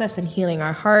that process and healing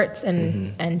our hearts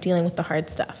and dealing with the hard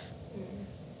stuff.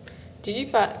 Did you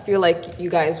feel like you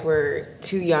guys were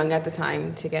too young at the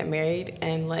time to get married?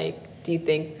 And like, do you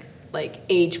think like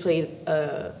age played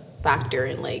a factor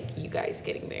in like you guys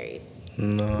getting married?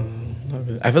 No, not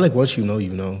really. I feel like once you know,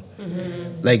 you know.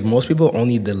 Like most people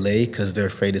only delay because they're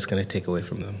afraid it's gonna take away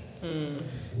from them.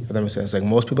 If that makes sense. Like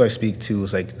most people I speak to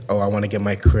is like, oh, I want to get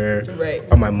my career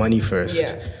or my money first.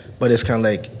 Yeah. But it's kind of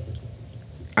like,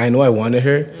 I know I wanted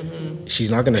her. She's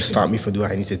not gonna stop me from doing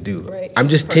what I need to do. Right. I'm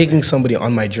just taking somebody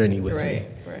on my journey with me,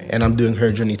 and I'm doing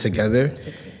her journey together.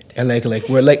 And like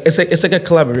we're like it's like a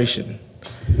collaboration.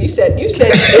 You said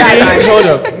hold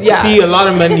up. Yeah. See, a lot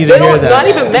of men need to hear that. Not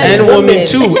even men. And women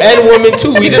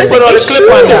too. We just put on a clip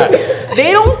on that.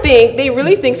 They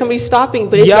really think somebody's stopping,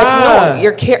 but it's like,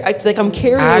 no, it's like I'm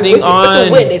carrying adding with on.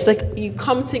 the wind. It's like you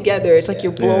come together. It's like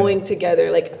you're blowing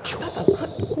together. Like, that's a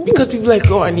good. Because people are like,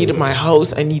 oh, I needed my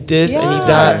house, I need this, I need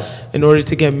that. In order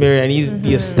to get married, I need to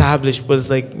be established. But it's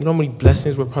like, you know how many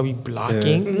blessings we're probably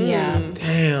blocking? Yeah.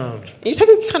 Damn. You have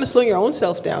to kind of slow your own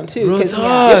self down too, because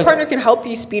your partner can help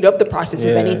you speed up the process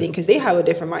of anything, because they have a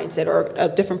different mindset or a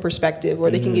different perspective,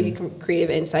 or they can give you creative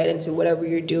insight into whatever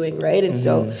you're doing, right? And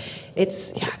so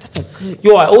it's that's a good.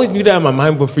 Yo, I always knew that in my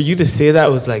mind, but for you to say that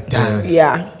was like, damn.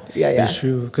 Yeah. It's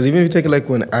true. Because even if you take it like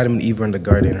when Adam and Eve were in the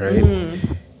garden, right?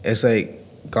 It's like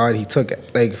God, he took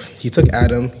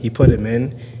Adam, he put him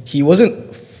in. He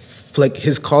wasn't like,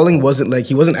 his calling wasn't like,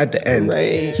 he wasn't at the end.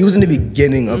 Right. He was in the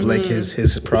beginning of like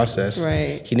his process.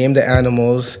 Right. He named the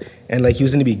animals, and like he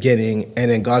was in the beginning,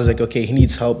 and then God was like, okay, he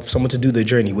needs help, someone to do the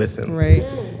journey with him. Right.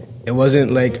 It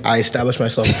wasn't like I established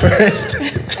myself first.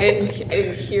 I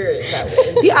didn't hear it that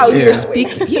way. He out here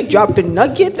speaking. He dropping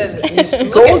nuggets,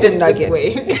 golden nuggets.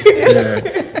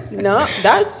 No,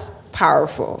 that's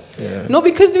powerful. Yeah. No,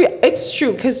 because it's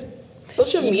true. Because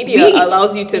social media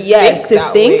allows you to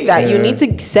think that you need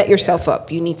to set yourself up.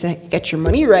 You need to get your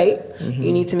money right.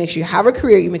 You need to make sure you have a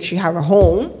career. You make sure you have a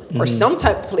home or some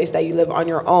type of place that you live on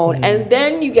your own, and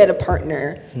then you get a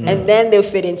partner, and then they'll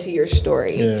fit into your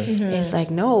story. It's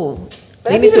like, no.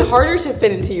 But it's even harder to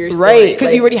fit into your story. Right,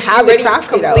 because you already have it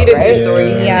crafted out, right? Your story.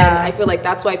 Yeah. And I feel like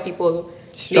that's why people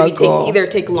maybe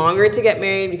take longer to get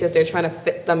married, because they're trying to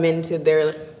fit them into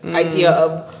their idea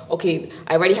of, okay,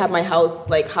 I already have my house,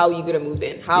 like, how are you gonna move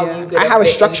in? How are you gonna I have a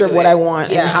structure of what I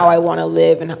want and how I want to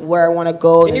live and where I want to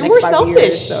go in the next 5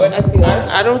 years. So.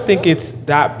 I don't think it's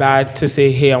that bad to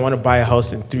say, hey, I want to buy a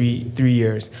house in three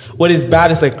years. What is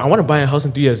bad is like, I want to buy a house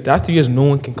in 3 years. That 3 years, no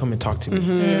one can come and talk to me.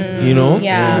 You know?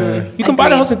 Yeah. You can buy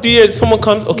the house in 3 years. Someone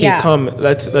comes, okay, come,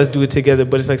 let's do it together.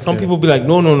 But it's like some people be like,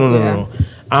 no.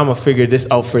 I'm going to figure this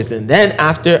out first, and then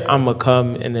after, I'm going to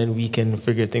come, and then we can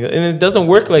figure things out. And it doesn't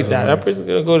work like that. That person's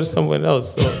going to go to someone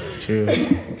else. So. True.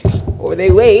 Or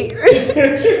they wait.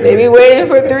 They be waiting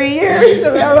for 3 years,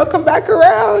 so now they'll come back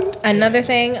around. Another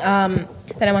thing that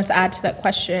I want to add to that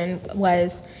question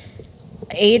was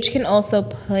age can also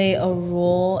play a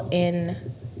role in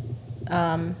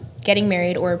getting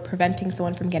married or preventing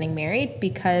someone from getting married,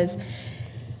 because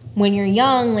when you're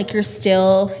young, like, you're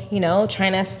still,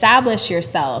 trying to establish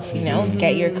yourself,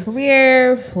 get your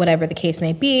career, whatever the case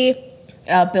may be,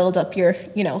 build up your,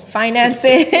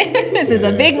 finances. This is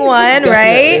a big one,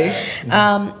 right?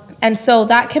 And so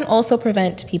that can also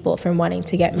prevent people from wanting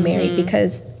to get married,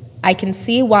 because I can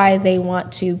see why they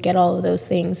want to get all of those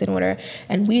things in order.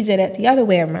 And we did it the other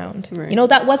way around. Right.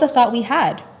 That was a thought we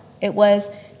had. It was,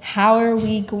 how are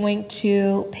we going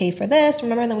to pay for this?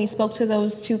 Remember, then we spoke to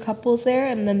those two couples there,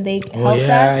 and then they helped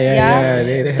us. Yeah.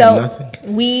 They so had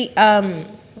nothing. We,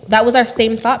 that was our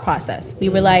same thought process. We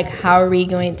were like, where are we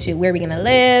going to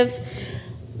live?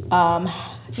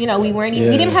 We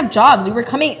didn't have jobs. We were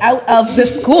coming out of the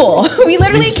school. We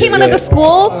literally came out of the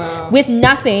school with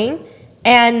nothing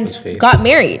and got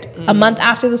married a month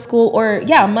after the school,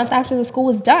 a month after the school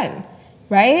was done,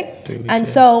 right? And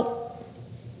so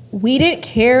we didn't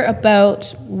care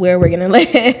about where we're gonna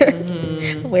live,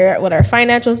 what our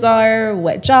financials are,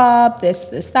 what job, this,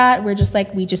 that. We're just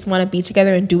like, we just want to be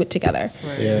together and do it together.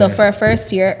 Right. Yeah. So for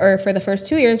the first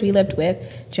 2 years, we lived with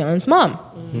Jaelon's mom,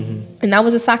 and that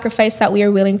was a sacrifice that we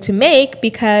were willing to make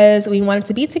because we wanted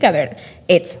to be together.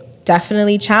 It's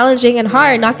definitely challenging and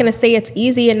hard. Not gonna say it's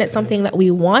easy, and it's something that we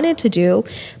wanted to do,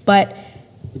 but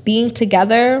being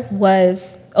together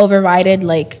was overridden,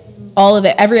 like, all of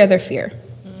it, every other fear.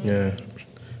 Yeah.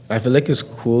 I feel like it's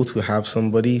cool to have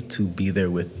somebody to be there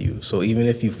with you. So even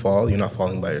if you fall, you're not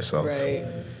falling by yourself. Right.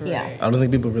 Yeah. I don't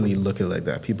think people really look at it like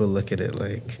that. People look at it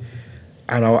like,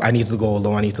 I need to go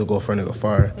alone, I need to go far and go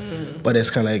far. But it's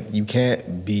kind of like you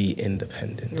can't be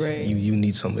independent. Right. You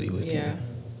need somebody with you.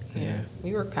 Yeah.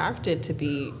 We were crafted to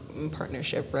be in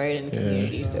partnership, right, in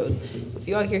community. So if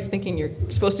you're out here thinking you're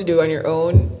supposed to do it on your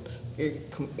own,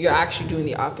 you're actually doing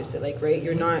the opposite. Like, right,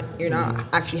 you're not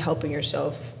actually helping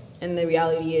yourself. And the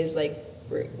reality is, like,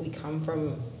 we come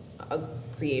from a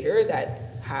creator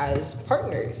that has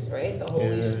partners, right? The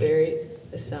Holy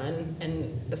Spirit, the Son,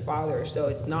 and the Father. So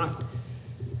it's not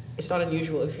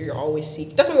unusual if you're always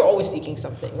seeking. That's why we're always seeking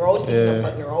something. We're always seeking a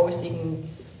partner. We're always seeking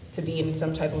to be in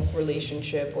some type of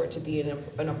relationship or to be in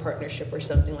a partnership or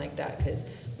something like that. Because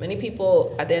many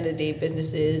people, at the end of the day,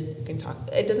 businesses can talk.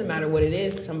 It doesn't matter what it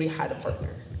is. Somebody had a partner.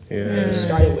 You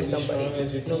started with somebody.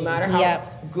 No matter how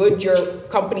good your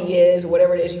company is,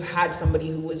 whatever it is, you had somebody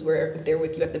who was there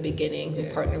with you at the beginning,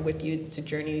 who partnered with you to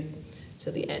journey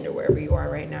to the end or wherever you are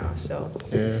right now. So.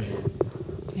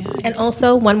 And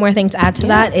also, one more thing to add to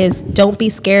that is don't be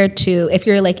scared to, if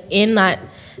you're like in that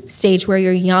stage where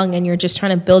you're young and you're just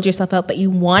trying to build yourself up, but you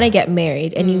want to get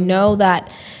married and you know that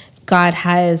God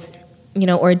has,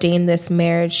 ordained this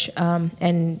marriage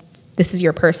and this is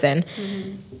your person.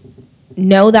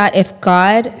 Know that if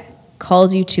God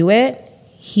calls you to it,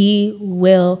 He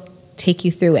will take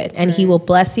you through it and He will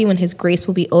bless you and His grace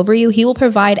will be over you. He will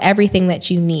provide everything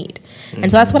that you need. And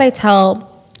so that's what I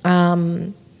tell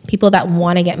people that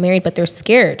want to get married, but they're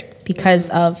scared because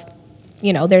of,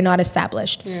 they're not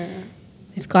established.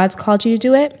 If God's called you to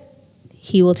do it,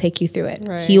 He will take you through it.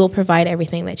 Right. He will provide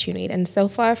everything that you need. And so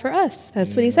far for us,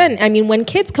 that's what He said. I mean, when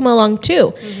kids come along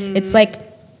too, it's like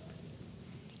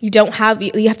you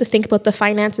have to think about the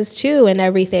finances too and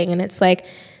everything. And it's like,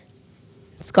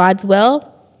 it's God's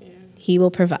will. He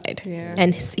will provide.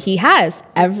 And He has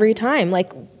every time.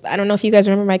 Like, I don't know if you guys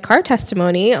remember my car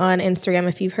testimony on Instagram,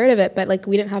 if you've heard of it, but like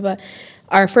we didn't have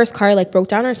our first car like broke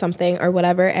down or something or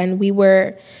whatever. And we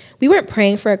weren't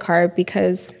praying for a car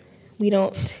because we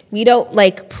don't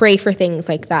like pray for things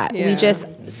like that. We just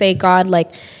say, God,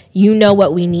 like, you know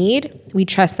what we need. We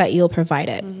trust that you'll provide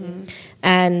it.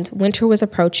 And winter was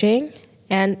approaching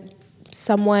and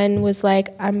someone was like,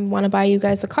 I want to buy you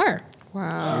guys a car.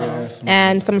 Wow.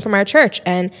 And someone from our church,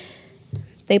 and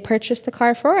they purchased the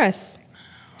car for us.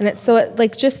 And it's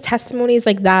like just testimonies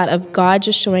like that of God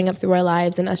just showing up through our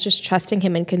lives and us just trusting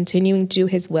Him and continuing to do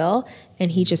His will, and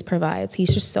He just provides.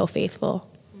 He's just so faithful.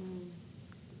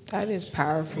 That is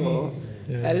powerful.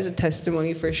 That is a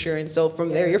testimony for sure. And so from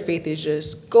there, your faith is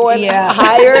just going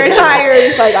higher and higher.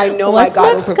 It's like, I know my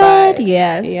God will provide. Good?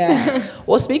 Yes. Yeah.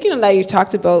 Well, speaking of that, you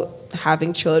talked about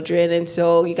having children, and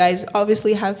so you guys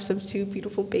obviously have two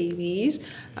beautiful babies.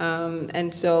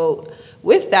 And so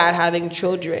with that, having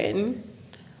children,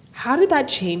 how did that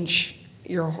change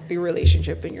your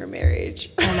relationship and your marriage?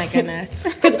 Oh my goodness.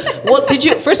 Did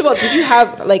you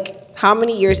have, like, how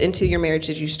many years into your marriage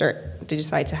did you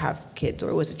decide to have kids,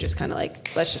 or was it just kind of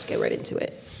like, let's just get right into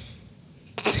it?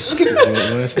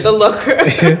 The look.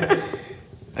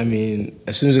 I mean,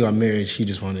 as soon as I got married, she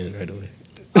just wanted it right away.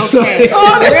 Okay.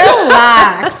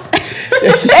 Relax.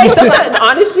 Hey, sometimes,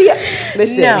 honestly,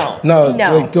 listen. No.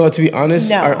 Like, to be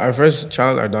honest, our first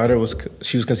child, our daughter,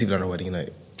 she was conceived on our wedding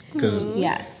night. Because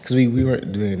we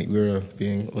weren't doing any. We were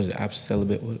being, was it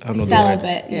celibate? I don't know.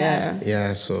 Celibate, yes.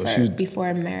 Yeah, so she was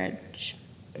before marriage.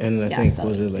 And I think,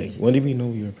 was it like, when did we know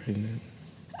you were pregnant?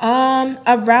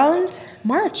 Around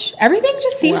March. Everything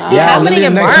just seems to be Yeah, happening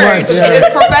in March. Month, yeah. It is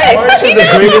prophetic. March is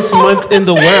the greatest month in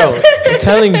the world. I'm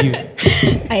telling you.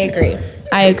 I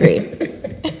agree.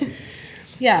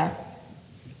 Yeah.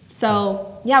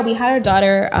 So, yeah, we had our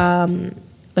daughter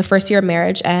the first year of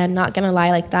marriage, and not gonna lie,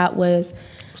 like, that was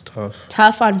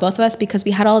tough on both of us because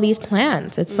we had all these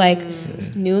plans. It's like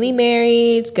newly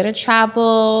married, gonna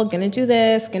travel, gonna do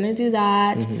this, gonna do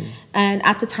that. And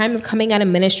at the time of coming out of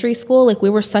ministry school, like we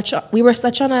were such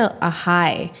on a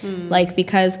high, like,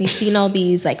 because we've seen all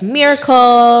these like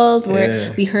miracles,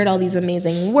 where we heard all these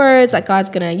amazing words that God's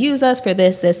gonna use us for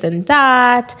this, and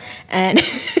that, and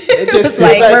it was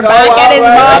like we're back at His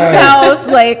mom's house,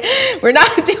 like we're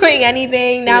not doing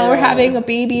anything now. We're having a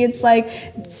baby. It's like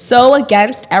so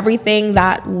against everything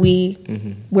that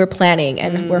we're planning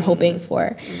and we're hoping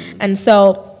for, and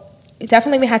so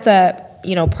definitely we had to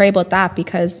pray about that,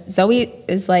 because Zoe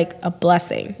is like a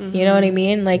blessing, you know what I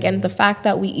mean? Like, and the fact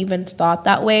that we even thought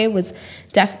that way was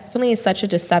definitely such a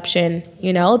deception,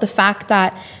 the fact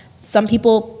that some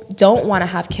people don't want to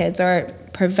have kids or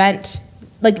don't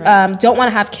want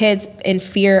to have kids in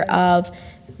fear of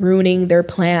ruining their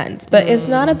plans. But it's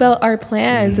not about our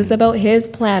plans, it's about His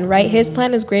plan, right? His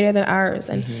plan is greater than ours.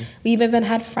 And we've even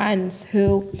had friends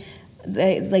who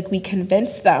we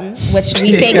convinced them, which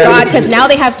we thank God, because now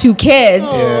they have 2 kids.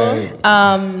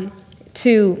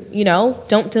 to, you know,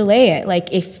 don't delay it.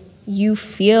 Like, if you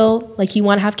feel like you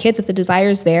want to have kids, if the desire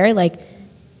is there, like,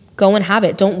 go and have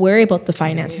it. Don't worry about the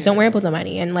finances. Don't worry about the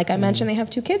money. And like I mentioned, they have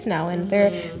 2 kids now, and they're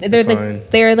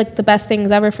like the best things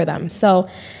ever for them. So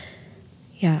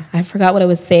yeah, I forgot what I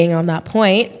was saying on that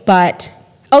point, but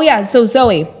so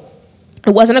Zoe, it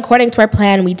wasn't according to our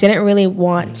plan. We didn't really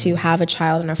want to have a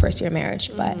child in our first year of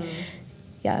marriage, but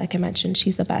yeah, like I mentioned,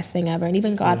 she's the best thing ever, and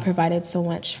even God provided so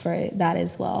much for that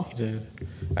as well. He did.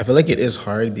 I feel like it is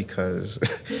hard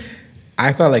because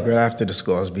I thought like right after the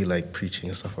school I was be like preaching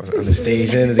and stuff on the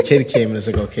stage, and the kid came and it's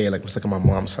like, okay, like let's look at my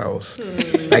mom's house.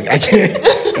 Like I can't,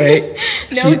 right?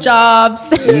 No jobs.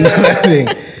 Nothing.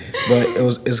 But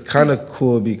it's kind of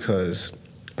cool because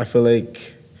I feel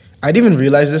like I didn't even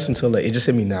realize this until like it just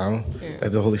hit me now,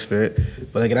 like the Holy Spirit.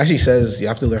 But like it actually says you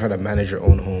have to learn how to manage your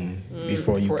own home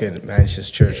before you can manage this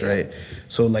church, right?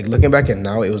 So like looking back at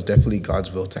now, it was definitely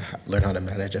God's will to learn how to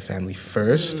manage a family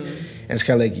first. And it's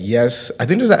kind of like, yes, I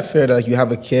think there's that fear that like you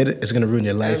have a kid, it's gonna ruin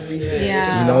your life.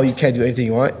 Yeah. You know, you can't do anything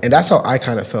you want, and that's how I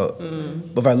kind of felt.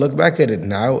 But if I look back at it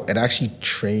now, it actually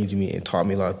trained me and taught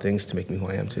me a lot of things to make me who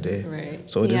I am today. Right.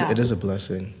 So it is a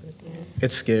blessing.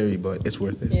 It's scary, but it's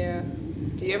worth it. Yeah.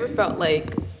 Do you ever feel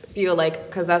like,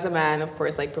 because as a man, of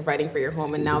course, like providing for your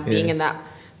home and now being in that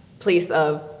place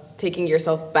of taking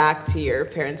yourself back to your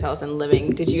parents' house and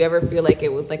living, did you ever feel like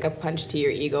it was like a punch to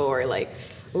your ego, or like,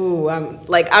 ooh, I'm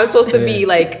supposed to be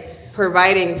like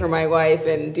providing for my wife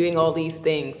and doing all these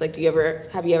things? Like,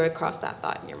 have you ever crossed that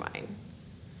thought in your mind?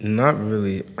 Not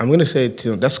really. I'm going to say,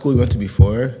 that school we went to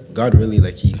before, God really,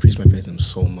 like, he increased my faith in him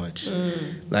so much.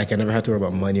 Like, I never had to worry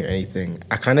about money or anything.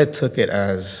 I kind of took it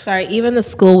as... Sorry, even the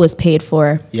school was paid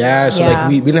for. Yeah, so, like,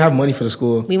 we didn't have money for the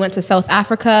school. We went to South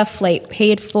Africa, flight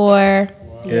paid for.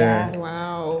 Yeah.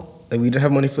 Wow. Like, we didn't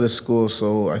have money for the school,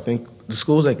 so I think the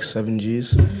school was, like, 7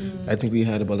 Gs. I think we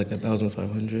had about, like,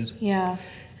 1,500. Yeah.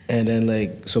 And then,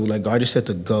 like, so, like, God just said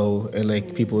to go, and,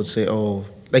 like, people would say, oh...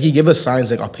 Like, he gave us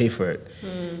signs, like, I'll pay for it.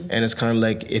 And it's kind of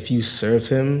like, if you serve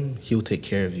him, he'll take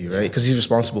care of you, right? Because he's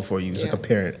responsible for you. He's like a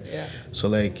parent. Yeah. So,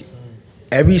 like,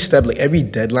 every step, like, every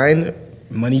deadline,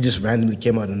 money just randomly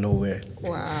came out of nowhere.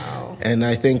 Wow. And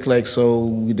I think, like,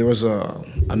 so there was a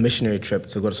missionary trip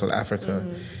to go to South Africa.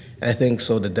 And I think,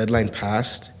 so the deadline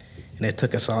passed, and they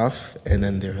took us off. And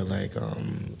then they were like,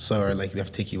 sorry, like, we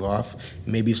have to take you off.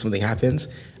 Maybe if something happens.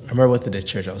 I remember I went to the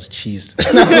church, I was cheesed.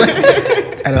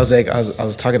 And I was like, I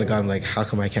was talking to God, I'm like, how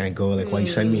come I can't go? Like, why you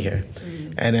send me here?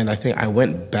 And then I think I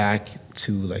went back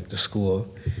to, like, the school,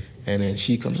 and then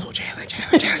she comes, oh, Jaelon.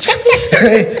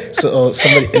 Right? So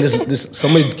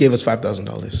somebody gave us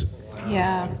 $5,000.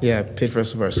 Yeah. Yeah, paid for the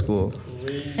rest of our school.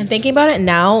 And thinking about it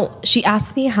now, she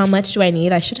asked me how much do I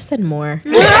need. I should have said more.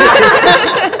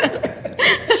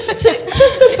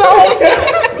 Just about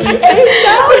 8,000.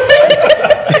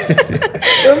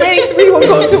 The remaining 3 will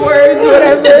go towards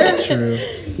whatever. True.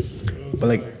 But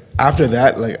like after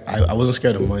that, like I wasn't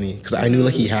scared of money because I knew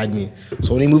like he had me.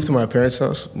 So when he moved to my parents'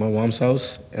 house, my mom's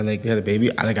house, and like we had a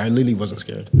baby, I literally wasn't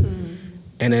scared.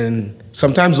 And then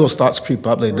sometimes those thoughts creep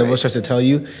up. Like the devil tries to tell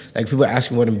you, like people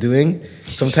ask me what I'm doing.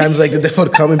 Sometimes like the devil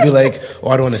would come and be like, oh,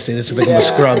 I don't want to say this, like I'm a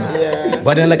scrub.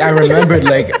 But then like I remembered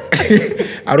like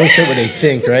I don't care what they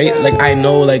think, right? Like I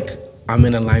know like I'm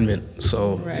in alignment.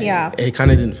 So it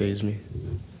kind of didn't faze me.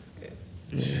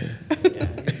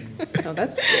 No,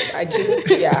 that's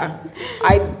good.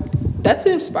 That's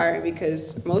inspiring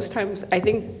because most times I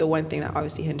think the one thing that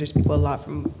obviously hinders people a lot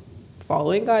from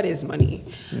following God is money.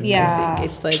 I think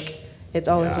it's like it's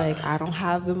always like I don't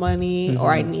have the money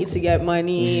or I need to get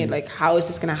money and like how is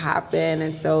this gonna happen?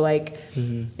 And so like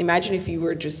imagine if you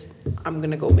were just I'm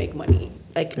gonna go make money.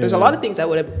 Like there's a lot of things that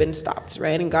would have been stopped,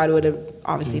 right? And God would have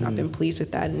obviously not been pleased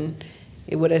with that, and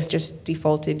it would have just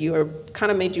defaulted you or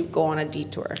kind of made you go on a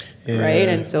detour, right?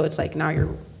 And so it's like now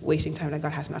you're wasting time that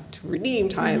God has not to redeem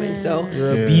time, and so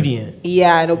you're obedient.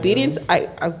 Yeah, and obedience.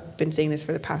 I've been saying this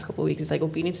for the past couple of weeks. It's like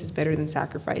obedience is better than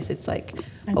sacrifice. It's like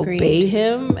obey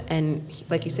Him, and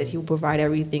like you said, He will provide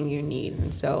everything you need.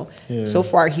 And so so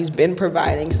far He's been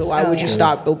providing. So why would you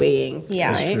stop obeying?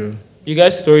 Yeah, that's true. You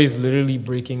guys' story is literally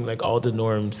breaking like all the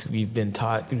norms we've been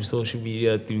taught through social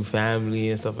media, through family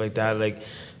and stuff like that. Like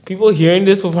people hearing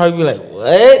this will probably be like,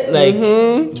 what? Like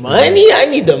money? I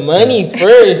need the money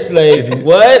first. Like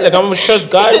what? Like I'm gonna trust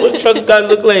God. What does trust God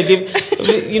look like?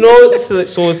 If, you know, so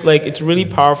it's like it's really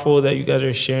powerful that you guys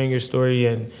are sharing your story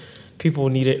and people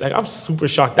need it. Like I'm super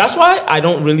shocked. That's why I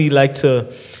don't really like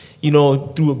to,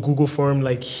 through a Google form,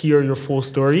 like hear your full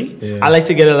story. Yeah. I like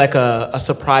to get a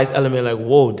surprise element, like,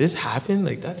 whoa, this happened?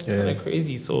 Like, that's kind of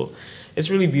crazy. So it's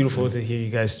really beautiful to hear you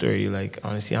guys' story. Like,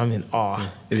 honestly, I'm in awe,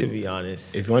 to be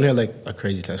honest. If you want to hear, like, a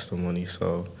crazy testimony,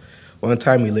 so one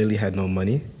time we literally had no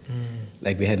money.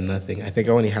 Like, we had nothing. I think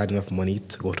I only had enough money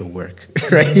to go to work,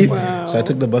 right? Wow. So I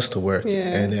took the bus to work.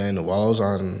 Yeah. And then while I was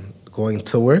going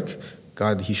to work,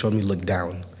 God, he showed me look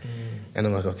down. And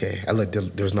I'm like, okay. I looked,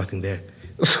 there was nothing there.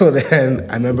 So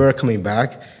then I remember coming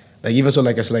back. Like, even so,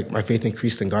 like, I said, like, my faith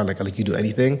increased in God. Like, you do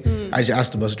anything. I just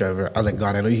asked the bus driver. I was like,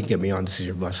 God, I know you can get me on. This is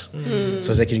your bus. So I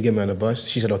was like, can you get me on the bus?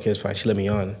 She said, okay, it's fine. She let me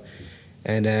on.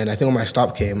 And then I think when my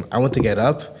stop came, I went to get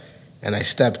up. And I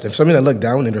stepped. And for some reason, I looked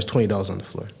down, and there was $20 on the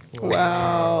floor.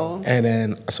 Wow. And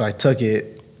then, so I took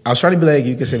it. I was trying to be like,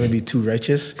 you could say maybe too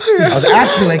righteous. I was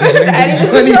asking, like, is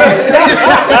anybody's money?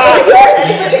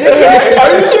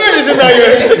 Are you sure this is not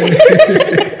yours?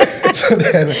 So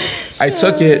then I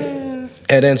took it.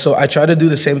 And then, so I tried to do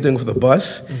the same thing with the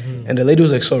bus. And the lady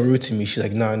was, like, so rude to me. She's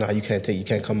like, no, you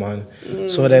can't come on.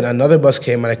 So then another bus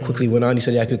came, and I quickly went on. He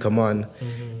said, yeah, I could come on.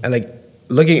 And, like,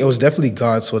 looking, it was definitely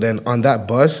God. So then on that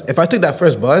bus, if I took that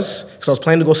first bus, because I was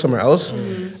planning to go somewhere else, I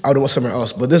would have went somewhere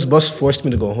else. But this bus forced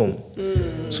me to go home.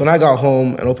 So when I got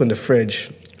home and opened the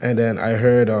fridge, and then I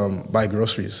heard buy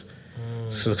groceries.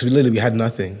 So because we had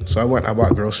nothing. So I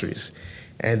bought groceries.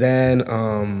 And then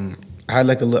I had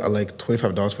like like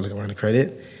 $25 for like a line of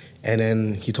credit. And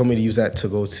then he told me to use that to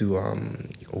go to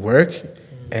work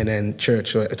and then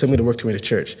church. So it took me to work to go to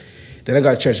church. Then I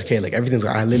got to church, okay, like everything's,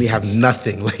 I literally have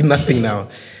nothing, like nothing now.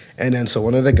 And then so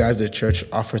one of the guys at the church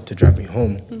offered to drive me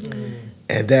home.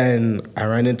 And then I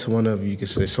ran into you could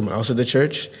say someone else at the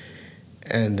church.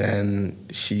 And then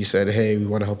she said, hey, we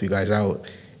want to help you guys out.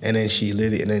 And then she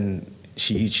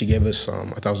gave us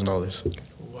 $1,000.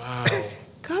 Wow.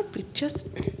 God be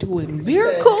just doing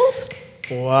miracles.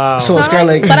 Wow. So it's kind of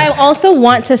like. But I also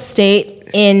want to state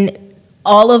in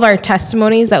all of our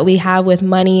testimonies that we have with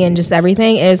money and just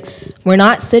everything is we're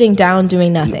not sitting down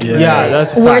doing nothing. Yeah,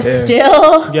 that's we're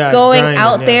still going grinding,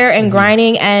 out there and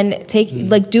grinding and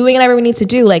like doing whatever we need to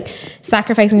do, like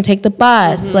sacrificing to take the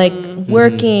bus, like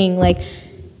working, like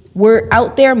we're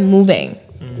out there moving.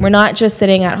 We're not just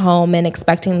sitting at home and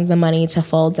expecting the money to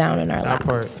fall down in our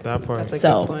laps. That part. That's a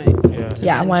good point.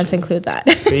 Yeah, I wanted to include that.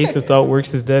 Faith without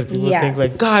works is dead. People think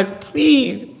like, God,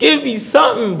 please give me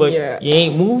something, but you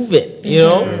ain't moving, you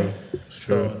know?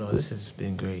 So, no, this has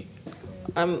been great.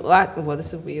 Well,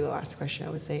 this will be the last question, I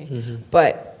would say.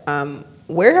 But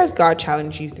where has God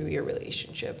challenged you through your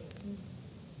relationship?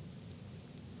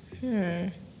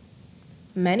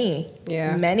 Many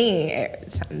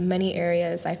areas,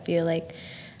 I feel like.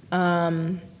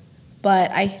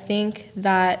 But I think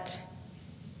that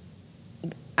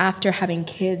after having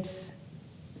kids,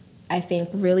 I think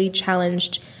really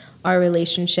challenged our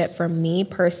relationship for me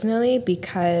personally,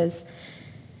 because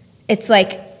it's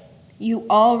like you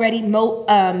already,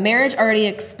 marriage already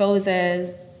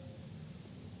exposes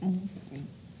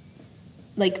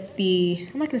like I'm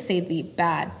not going to say the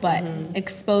bad, but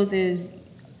exposes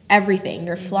everything,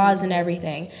 your flaws and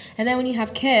everything. And then when you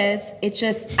have kids, it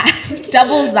just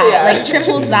doubles that, like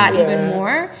triples that even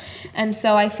more. And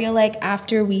so I feel like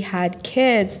after we had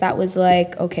kids, that was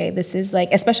like, okay, this is like,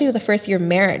 especially with the first year of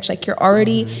marriage, like you're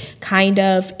already kind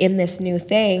of in this new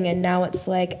thing. And now it's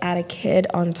like add a kid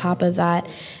on top of that.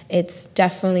 It's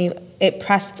definitely, it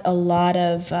pressed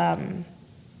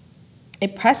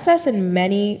us in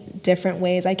many different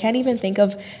ways. I can't even think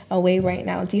of a way right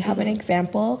now. Do you have an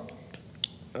example?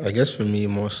 I guess for me,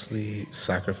 mostly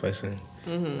sacrificing.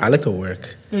 I like to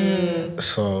work.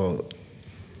 So,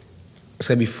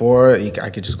 say before, I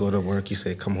could just go to work, you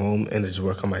say, come home, and just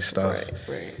work on my stuff.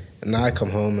 Right. And now I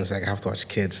come home, and it's like, I have to watch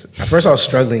kids. At first, I was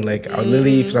struggling. Like, I would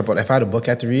literally, for example, if I had a book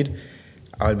I had to read,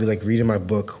 I would be, like, reading my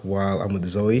book while I'm with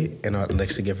Zoe, and I'd, like,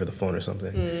 to give her the phone or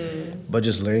something. But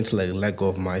just learning to, like, let go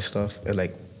of my stuff and,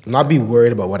 like, not be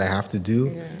worried about what I have to do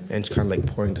and kind of, like,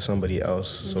 pouring to somebody else.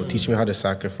 So teaching me how to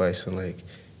sacrifice and, like,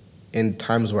 in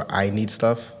times where I need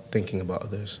stuff, thinking about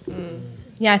others.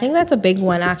 Yeah, I think that's a big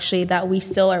one, actually, that we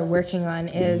still are working on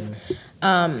is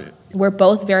we're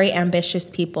both very ambitious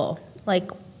people.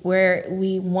 Like,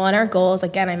 we want our goals.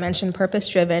 Again, I mentioned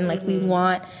purpose-driven. Like, we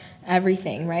want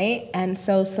everything, right? And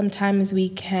so sometimes we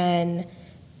can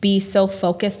be so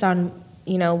focused on,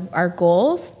 our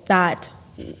goals that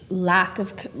lack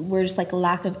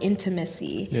of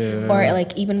intimacy or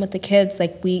like even with the kids,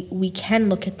 like we can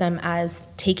look at them as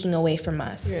taking away from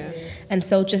us. And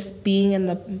so just being in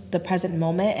the present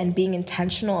moment and being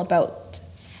intentional about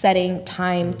setting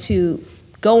time to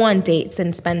go on dates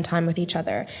and spend time with each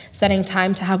other, setting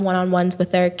time to have one-on-ones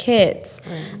with their kids,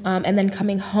 and then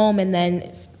coming home and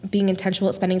then being intentional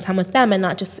at spending time with them and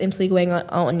not just simply going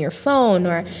on your phone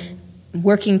or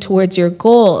working towards your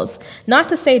goals. Not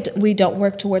to say we don't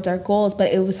work towards our goals, but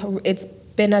it's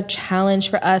been a challenge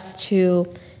for us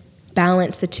to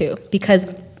balance the two, because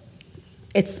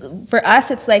for us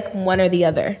it's like one or the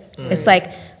other. It's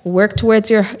like work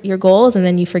towards your goals and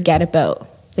then you forget about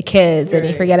the kids and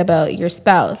you forget about your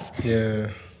spouse. Yeah.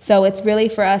 So it's really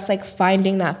for us like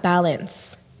finding that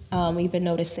balance. We've been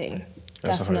noticing.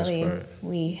 That's Definitely the hardest part.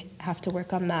 we have to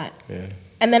work on that. Yeah.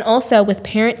 And then also with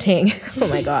parenting, oh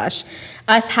my gosh,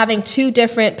 us having two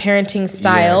different parenting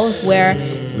styles where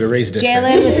we're raised different.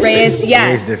 Jaelon was raised,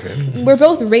 yes. Raised different. We're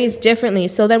both raised differently.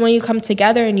 So then when you come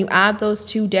together and you add those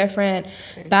two different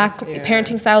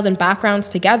parenting styles and backgrounds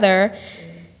together,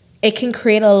 it can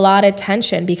create a lot of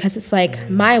tension because it's like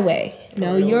my way,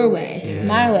 no, your way,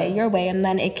 my way, your way. And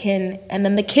then and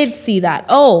then the kids see that,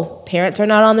 oh, parents are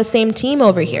not on the same team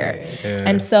over here. Yeah.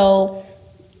 And so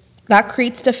that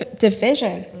creates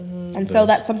division. And so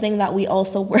that's something that we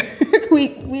also work. we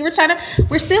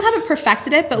still haven't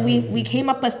perfected it, but we came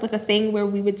up with a thing where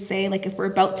we would say, like, if we're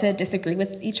about to disagree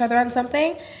with each other on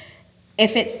something,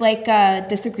 if it's like a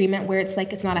disagreement where it's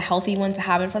like it's not a healthy one to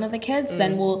have in front of the kids,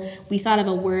 then we thought of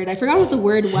a word. I forgot what the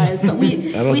word was, but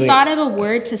we thought of a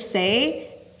word to say.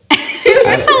 It was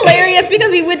just hilarious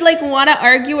because we would like want to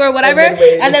argue or whatever,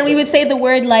 and then we would say the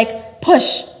word like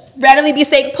push. Randomly be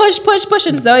saying push, push, push,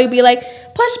 and Zoe would be like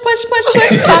push, push, push,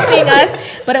 push, copying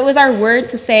us. But it was our word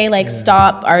to say like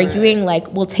stop arguing.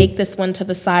 Like we'll take this one to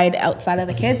the side outside of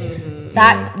the kids.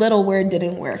 That little word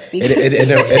didn't work. It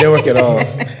didn't work at all.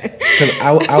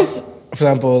 Because for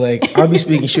example, like I'll be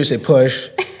speaking, she would say push.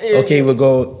 Okay, we'll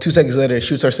go 2 seconds later.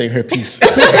 She would start saying her piece. I'm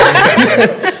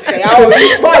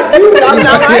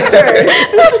not my turn.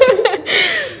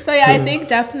 So yeah, I think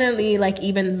definitely like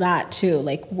even that too,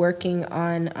 like working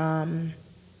on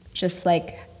just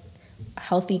like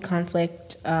healthy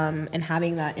conflict and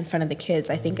having that in front of the kids,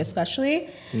 I think especially,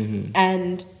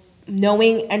 and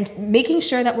knowing and making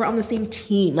sure that we're on the same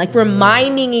team, like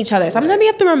reminding each other. Sometimes we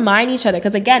have to remind each other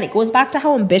because again, it goes back to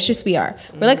how ambitious we are.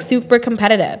 We're like super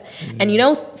competitive, and you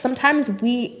know sometimes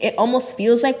it almost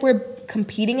feels like we're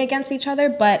competing against each other,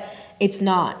 but it's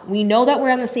not. We know that we're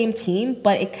on the same team,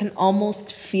 but it can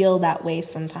almost feel that way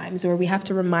sometimes, where we have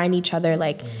to remind each other,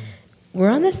 like, we're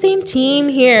on the same team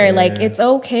here. Yeah. Like, it's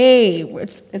okay.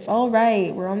 It's all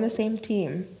right. We're on the same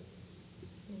team.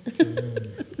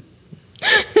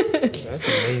 That's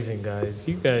amazing, guys.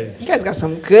 You guys got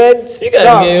some good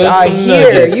stuff here.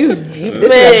 This is a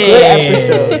good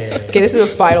episode. Okay, this is a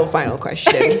final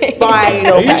question.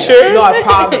 Are you sure? No, I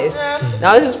promise.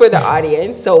 Now this is for the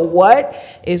audience. So what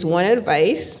is one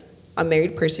advice a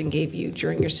married person gave you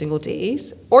during your single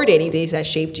days or dating days that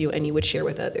shaped you and you would share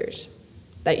with others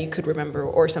that you could remember,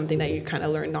 or something that you kind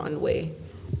of learned on the way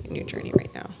in your journey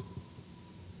right now?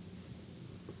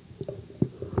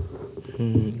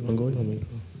 You want to go or me?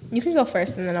 You can go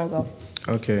first and then I'll go.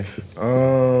 Okay.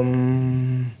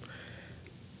 And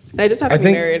it doesn't have to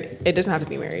be married. It doesn't have to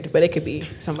be married, but it could be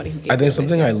somebody who gave. I think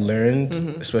something I learned,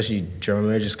 especially during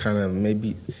marriage, is kind of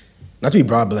maybe not to be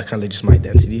broad, but like kind of just my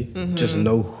identity. Just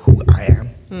know who I am,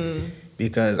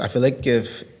 because I feel like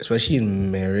especially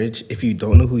in marriage, if you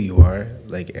don't know who you are,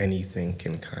 like anything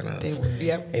can kind of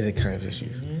issue.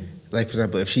 Like for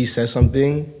example, if she says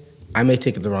something, I may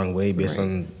take it the wrong way based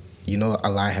on a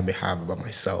lie I have about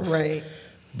myself. Right.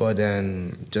 But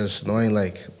then just knowing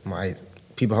like my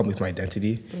people help me with my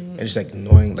identity, and just like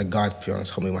knowing like God, to be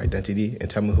honest, help me with my identity and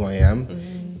tell me who I am.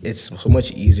 It's so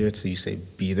much easier to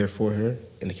be there for her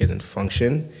in the kids and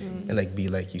function and like be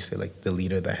like you say like the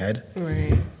leader, the head.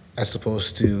 Right. As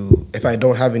opposed to if I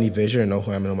don't have any vision or know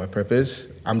who I am and know my purpose,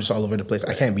 I'm just all over the place.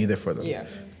 I can't be there for them. Yeah.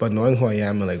 But knowing who I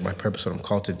am and like my purpose, what I'm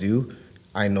called to do,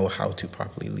 I know how to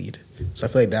properly lead. So I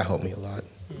feel like that helped me a lot.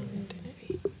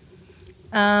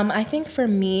 I think for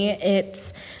me,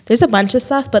 there's a bunch of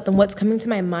stuff, but what's coming to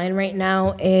my mind right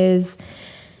now is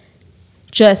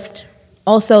just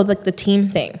also like the team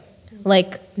thing.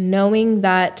 Like knowing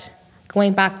that,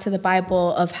 going back to the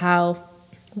Bible of how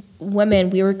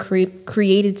women, we were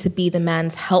created to be the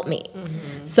man's helpmate.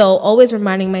 So always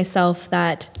reminding myself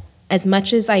that as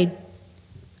much as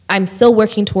I'm still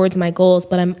working towards my goals,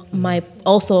 but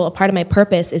also a part of my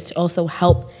purpose is to also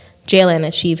help Jaelon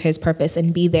achieve his purpose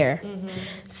and be there.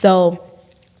 So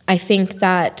I think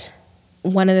that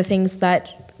one of the things that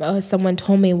someone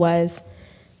told me was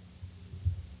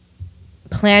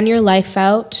plan your life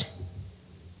out,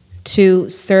 to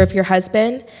serve your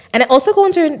husband. And it also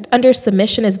goes under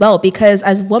submission as well, because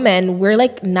as women, we're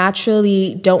like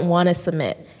naturally don't want to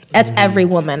submit. That's every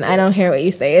woman. I don't hear what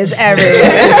you say. It's every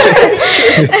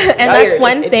woman. And that's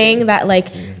one thing that like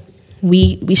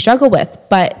we struggle with,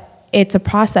 but it's a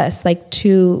process like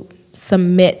to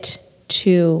submit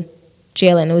to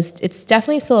Jaelon. It's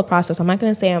definitely still a process. I'm not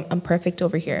going to say I'm perfect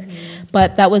over here,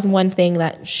 but that was one thing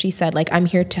that she said, like, I'm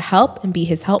here to help and be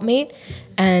his helpmate.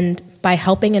 And by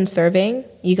helping and serving,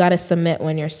 you got to submit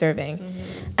when you're serving.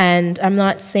 And I'm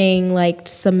not saying like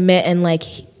submit and like,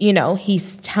 you know,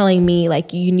 he's telling me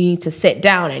like you need to sit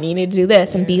down and you need to do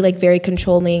this and be like very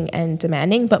controlling and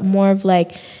demanding, but more of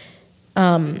like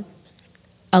a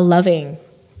loving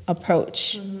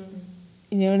approach.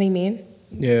 You know what I mean?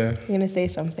 Yeah. You're going to say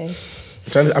something.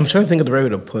 I'm trying to think of the right way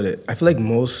to put it. I feel like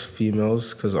most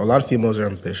females, because a lot of females are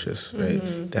ambitious, right?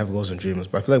 They have goals and dreams.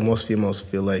 But I feel like most females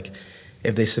feel like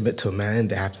if they submit to a man,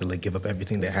 they have to like give up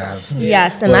everything they have.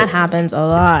 Yes, and that happens a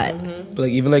lot. But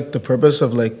like even like the purpose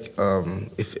of like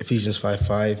if Ephesians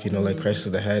 5:5, you know, like Christ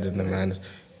is the head and the man,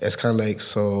 it's kind of like,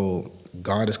 so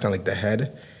God is kind of like the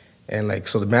head, and like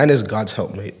so the man is God's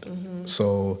helpmate.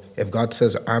 So if God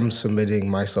says I'm submitting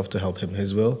myself to help him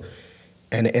his will,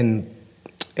 and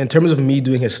in terms of me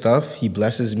doing his stuff, he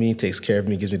blesses me, takes care of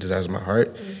me, gives me desires of my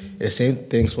heart. The same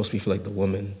thing's supposed to be for like the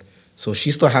woman. So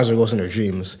she still has her goals and her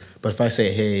dreams. But if I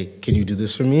say, hey, can you do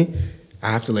this for me?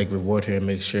 I have to like reward her and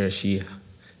make sure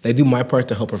I do my part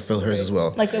to help her fulfill hers as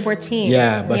well. Like we're team.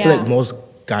 Yeah, but I feel like most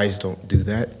guys don't do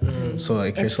that. So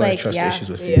like here's why I trust issues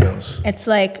with females. It's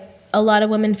like a lot of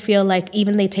women feel like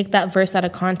even they take that verse out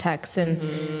of context and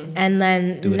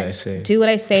then Do what I say. Do what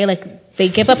I say. Like they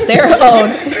give up their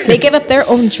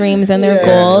own dreams and their I'm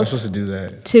goals supposed to do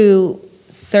that to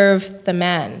serve the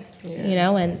man. You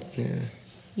know, and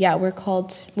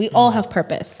we all have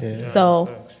purpose. So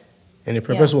and your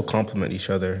purpose will complement each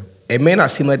other. It may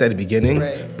not seem like that at the beginning,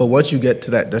 but once you get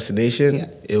to that destination,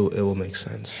 it will make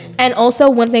sense. And also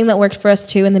one thing that worked for us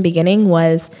too in the beginning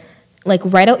was like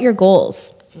write out your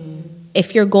goals.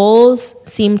 If your goals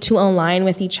seem to align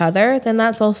with each other, then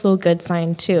that's also a good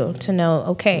sign too, to know,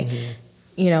 okay,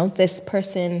 you know, this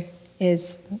person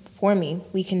is for me.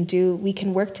 We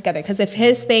can work together. Because if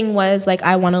his thing was like,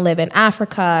 I want to live in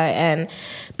Africa and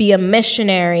be a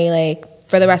missionary, like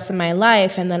for the rest of my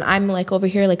life, and then I'm like over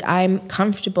here, like I'm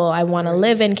comfortable. I want to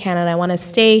live in Canada. I want to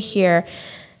stay here.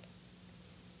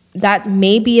 That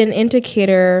may be an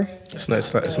indicator. It's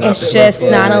just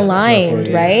not aligned,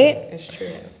 right? It's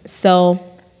true. So,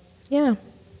 yeah.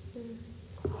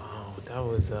 Wow, that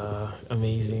was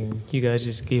amazing. You guys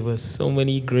just gave us so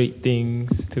many great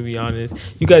things, to be honest.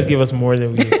 You guys gave us more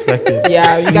than we expected.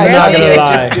 Yeah, you guys not gonna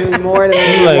lie. just doing more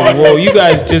than Like, whoa, you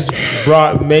guys just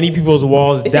brought many people's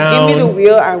walls down. Give me the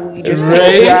wheel and we just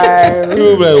right? drive. We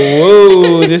were like,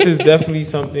 whoa, this is definitely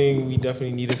something we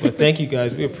definitely needed. But thank you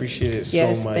guys. We appreciate it so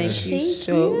much. Thank you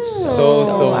So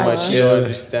much. You don't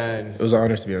understand. It was an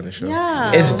honor to be on the show.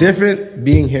 Yeah. It's different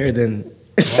being here than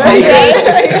seeing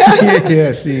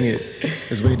it.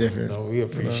 It's way different. No, we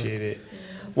appreciate it.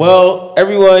 Well,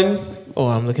 everyone. Oh,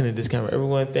 I'm looking at this camera.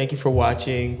 Everyone, thank you for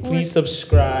watching. Please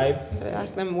subscribe.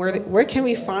 Ask them where can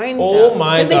we find them? Oh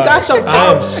my God! Because they got some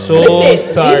I am so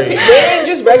sorry. They ain't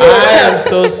just regular. I am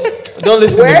so. Don't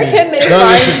listen to me. Where can they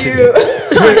find you?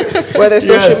 Whether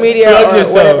social media or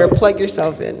whatever, plug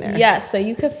yourself in there. Yes, so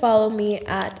you could follow me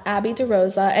at Abby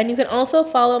DeRosa, and you can also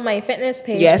follow my fitness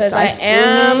page Yes, because I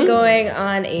am going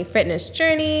on a fitness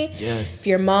journey. Yes. If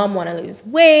your mom want to lose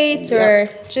weight or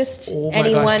just Oh my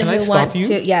anyone gosh, can I who stop wants you?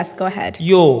 to. Yes, go ahead.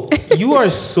 Yo, you are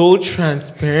so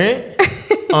transparent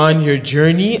on your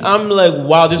journey. I'm like,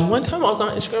 wow. There's one time I was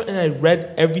on Instagram and I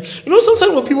read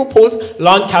sometimes when people post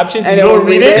long captions and you don't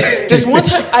read it. There's one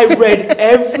time I read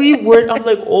every word. I'm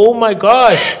like, oh my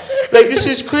gosh, like this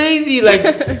is crazy. Like,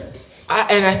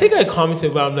 I think I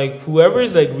commented, but I'm like, whoever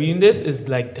is like reading this is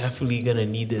like definitely gonna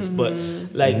need this. But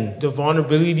like the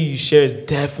vulnerability you share is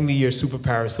definitely your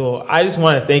superpower. So I just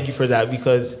want to thank you for that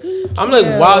because I'm like,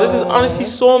 wow, this is honestly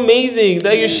so amazing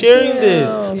that you're sharing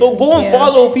this. So go and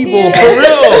follow people for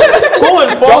real. Go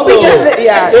and follow. Yo,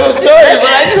 sorry,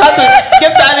 but I just had to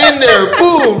get that in there.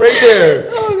 Boom, right there.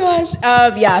 Oh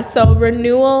gosh. So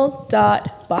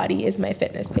renewal.body is my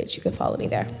fitness page. You can follow me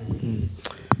there.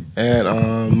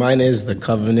 And mine is The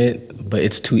Covenant, but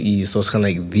it's 2 E's, so it's kind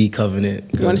of like The Covenant.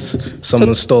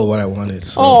 Someone stole what I wanted.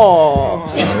 So. Oh.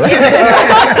 It's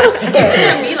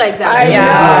me like that.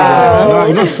 Yeah.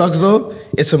 You know what sucks though?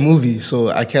 It's a movie, so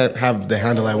I can't have the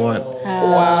handle I want.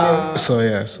 Wow. So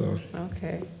yeah, so.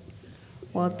 Okay.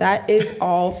 Well, that is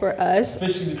all for us.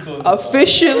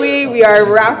 Officially, we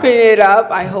are wrapping it up.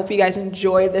 I hope you guys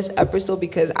enjoyed this episode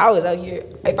because I was out here.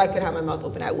 If I could have my mouth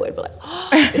open, I would. But like, oh,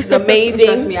 this is amazing.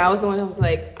 Trust me, I was the one who was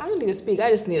like, I don't need to speak. I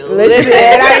just need to Listen.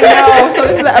 I know. So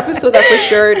this is an episode that for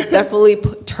sure definitely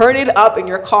turn it up in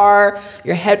your car,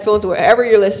 your headphones, wherever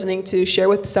you're listening to. Share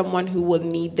with someone who will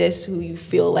need this, who you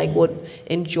feel like would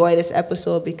enjoy this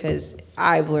episode because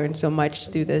I've learned so much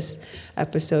through this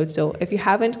episode. So if you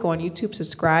haven't, go on YouTube,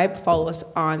 subscribe, follow us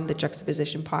on the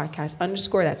Juxtaposition Podcast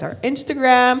 _ That's our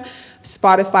Instagram,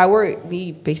 Spotify. We're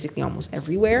basically almost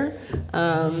everywhere.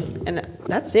 And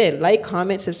that's it. Like,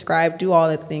 comment, subscribe, do all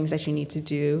the things that you need to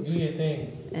do. Do your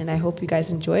thing. And I hope you guys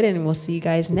enjoyed it, and we'll see you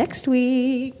guys next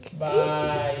week.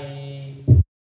 Bye.